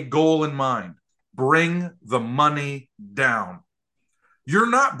with a goal in mind. Bring the money down. You're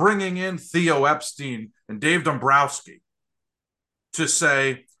not bringing in Theo Epstein and Dave Dombrowski to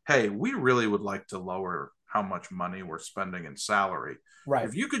say, hey, we really would like to lower how much money we're spending in salary. Right.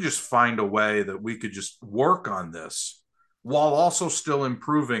 If you could just find a way that we could just work on this while also still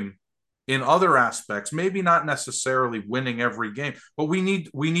improving in other aspects, maybe not necessarily winning every game, but we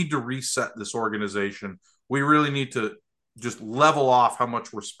need to reset this organization. We really need to just level off how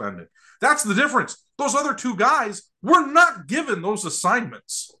much we're spending. That's the difference. Those other two guys were not given those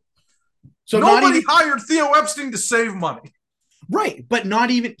assignments. So nobody hired Theo Epstein to save money. Right. But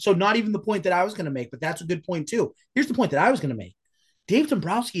not even the point that I was going to make, but that's a good point too. Here's the point that I was going to make. Dave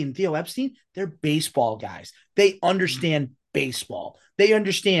Dombrowski and Theo Epstein, they're baseball guys. They understand baseball. They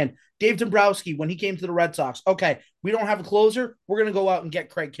understand Dave Dombrowski, when he came to the Red Sox, okay, we don't have a closer. We're going to go out and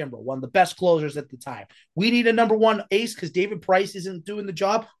get Craig Kimbrell, one of the best closers at the time. We need a number one ace because David Price isn't doing the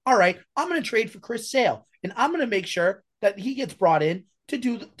job. All right, I'm going to trade for Chris Sale, and I'm going to make sure that he gets brought in to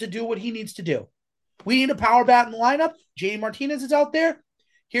do what he needs to do. We need a power bat in the lineup. JD Martinez is out there.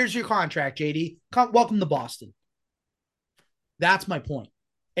 Here's your contract, JD. Welcome to Boston. That's my point.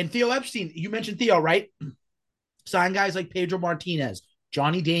 And Theo Epstein, you mentioned Theo, right? Sign guys like Pedro Martinez,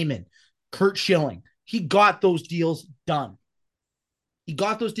 Johnny Damon, Curt Schilling. He got those deals done.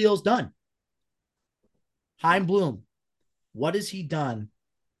 Chaim Bloom, what has he done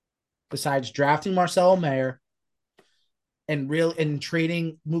besides drafting Marcelo Mayer and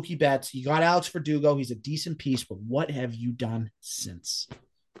trading Mookie Betts? You got Alex Verdugo. He's a decent piece, but what have you done since?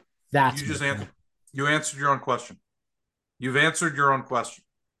 That's you answered your own question. You've answered your own question.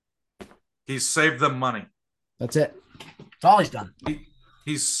 He's saved them money. That's it. That's all he's done.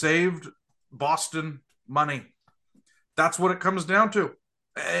 He's saved Boston money. That's what it comes down to.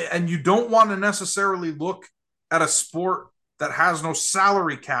 And you don't want to necessarily look at a sport that has no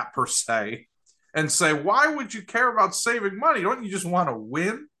salary cap per se and say, why would you care about saving money? Don't you just want to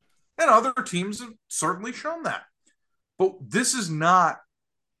win? And other teams have certainly shown that. But this is not,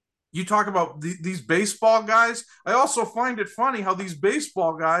 you talk about these baseball guys. I also find it funny how these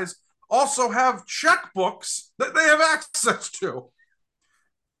baseball guys also have checkbooks that they have access to.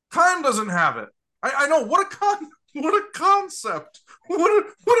 Chaim doesn't have it. I know, what a concept. What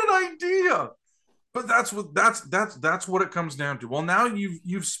an idea. But that's what it comes down to. Well, now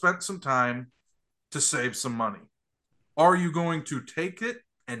you've spent some time to save some money. Are you going to take it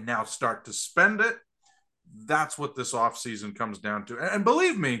and now start to spend it? That's what this offseason comes down to. And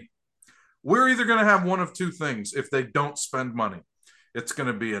believe me, we're either going to have one of two things if they don't spend money. It's going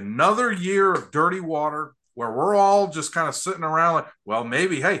to be another year of dirty water where we're all just kind of sitting around like, well,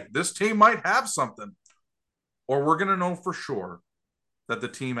 maybe, hey, this team might have something. Or we're going to know for sure that the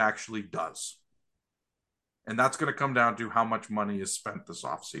team actually does. And that's going to come down to how much money is spent this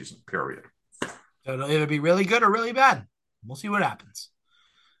offseason, period. So it'll either be really good or really bad. We'll see what happens.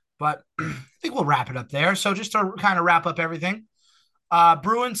 But I think we'll wrap it up there. So just to kind of wrap up everything,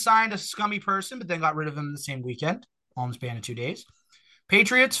 Bruins signed a scummy person, but then got rid of him the same weekend, all in the span of 2 days.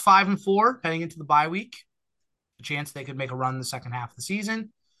 Patriots 5-4 heading into the bye week. A chance they could make a run in the second half of the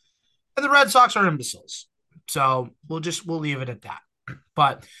season. And the Red Sox are imbeciles. So we'll leave it at that.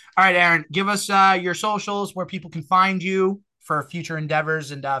 But all right, Aaron, give us your socials where people can find you for future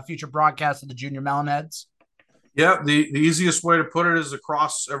endeavors and future broadcasts of the Junior Melonheads. Yeah, the easiest way to put it is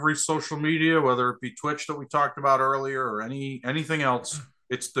across every social media, whether it be Twitch that we talked about earlier or anything else.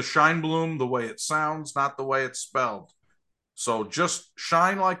 It's the Shine Bloom, the way it sounds, not the way it's spelled. So just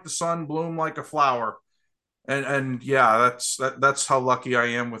shine like the sun, bloom like a flower. And yeah, that's how lucky I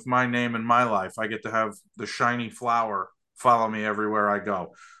am with my name in my life. I get to have the shiny flower follow me everywhere I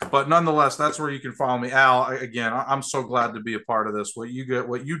go. But nonetheless, that's where you can follow me. Al, again, I'm so glad to be a part of this. What you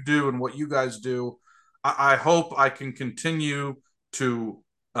do and what you guys do, I hope I can continue to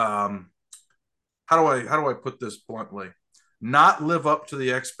how do I put this bluntly? Not live up to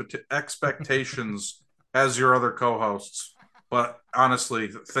the expectations as your other co-hosts. But honestly,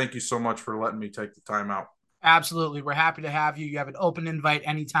 thank you so much for letting me take the time out. Absolutely. We're happy to have you. You have an open invite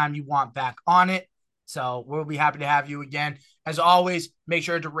anytime you want back on it. So we'll be happy to have you again. As always, make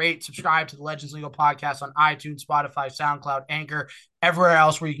sure to rate, subscribe to the Legends Legal Podcast on iTunes, Spotify, SoundCloud, Anchor, everywhere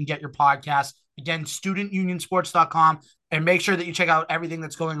else where you can get your podcasts. Again, studentunionsports.com. And make sure that you check out everything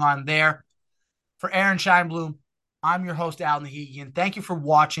that's going on there. For Aaron Scheinblum, I'm your host, Al Nahigian. Thank you for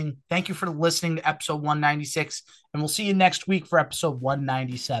watching. Thank you for listening to episode 196. And we'll see you next week for episode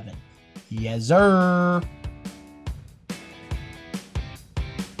 197. Yes, sir.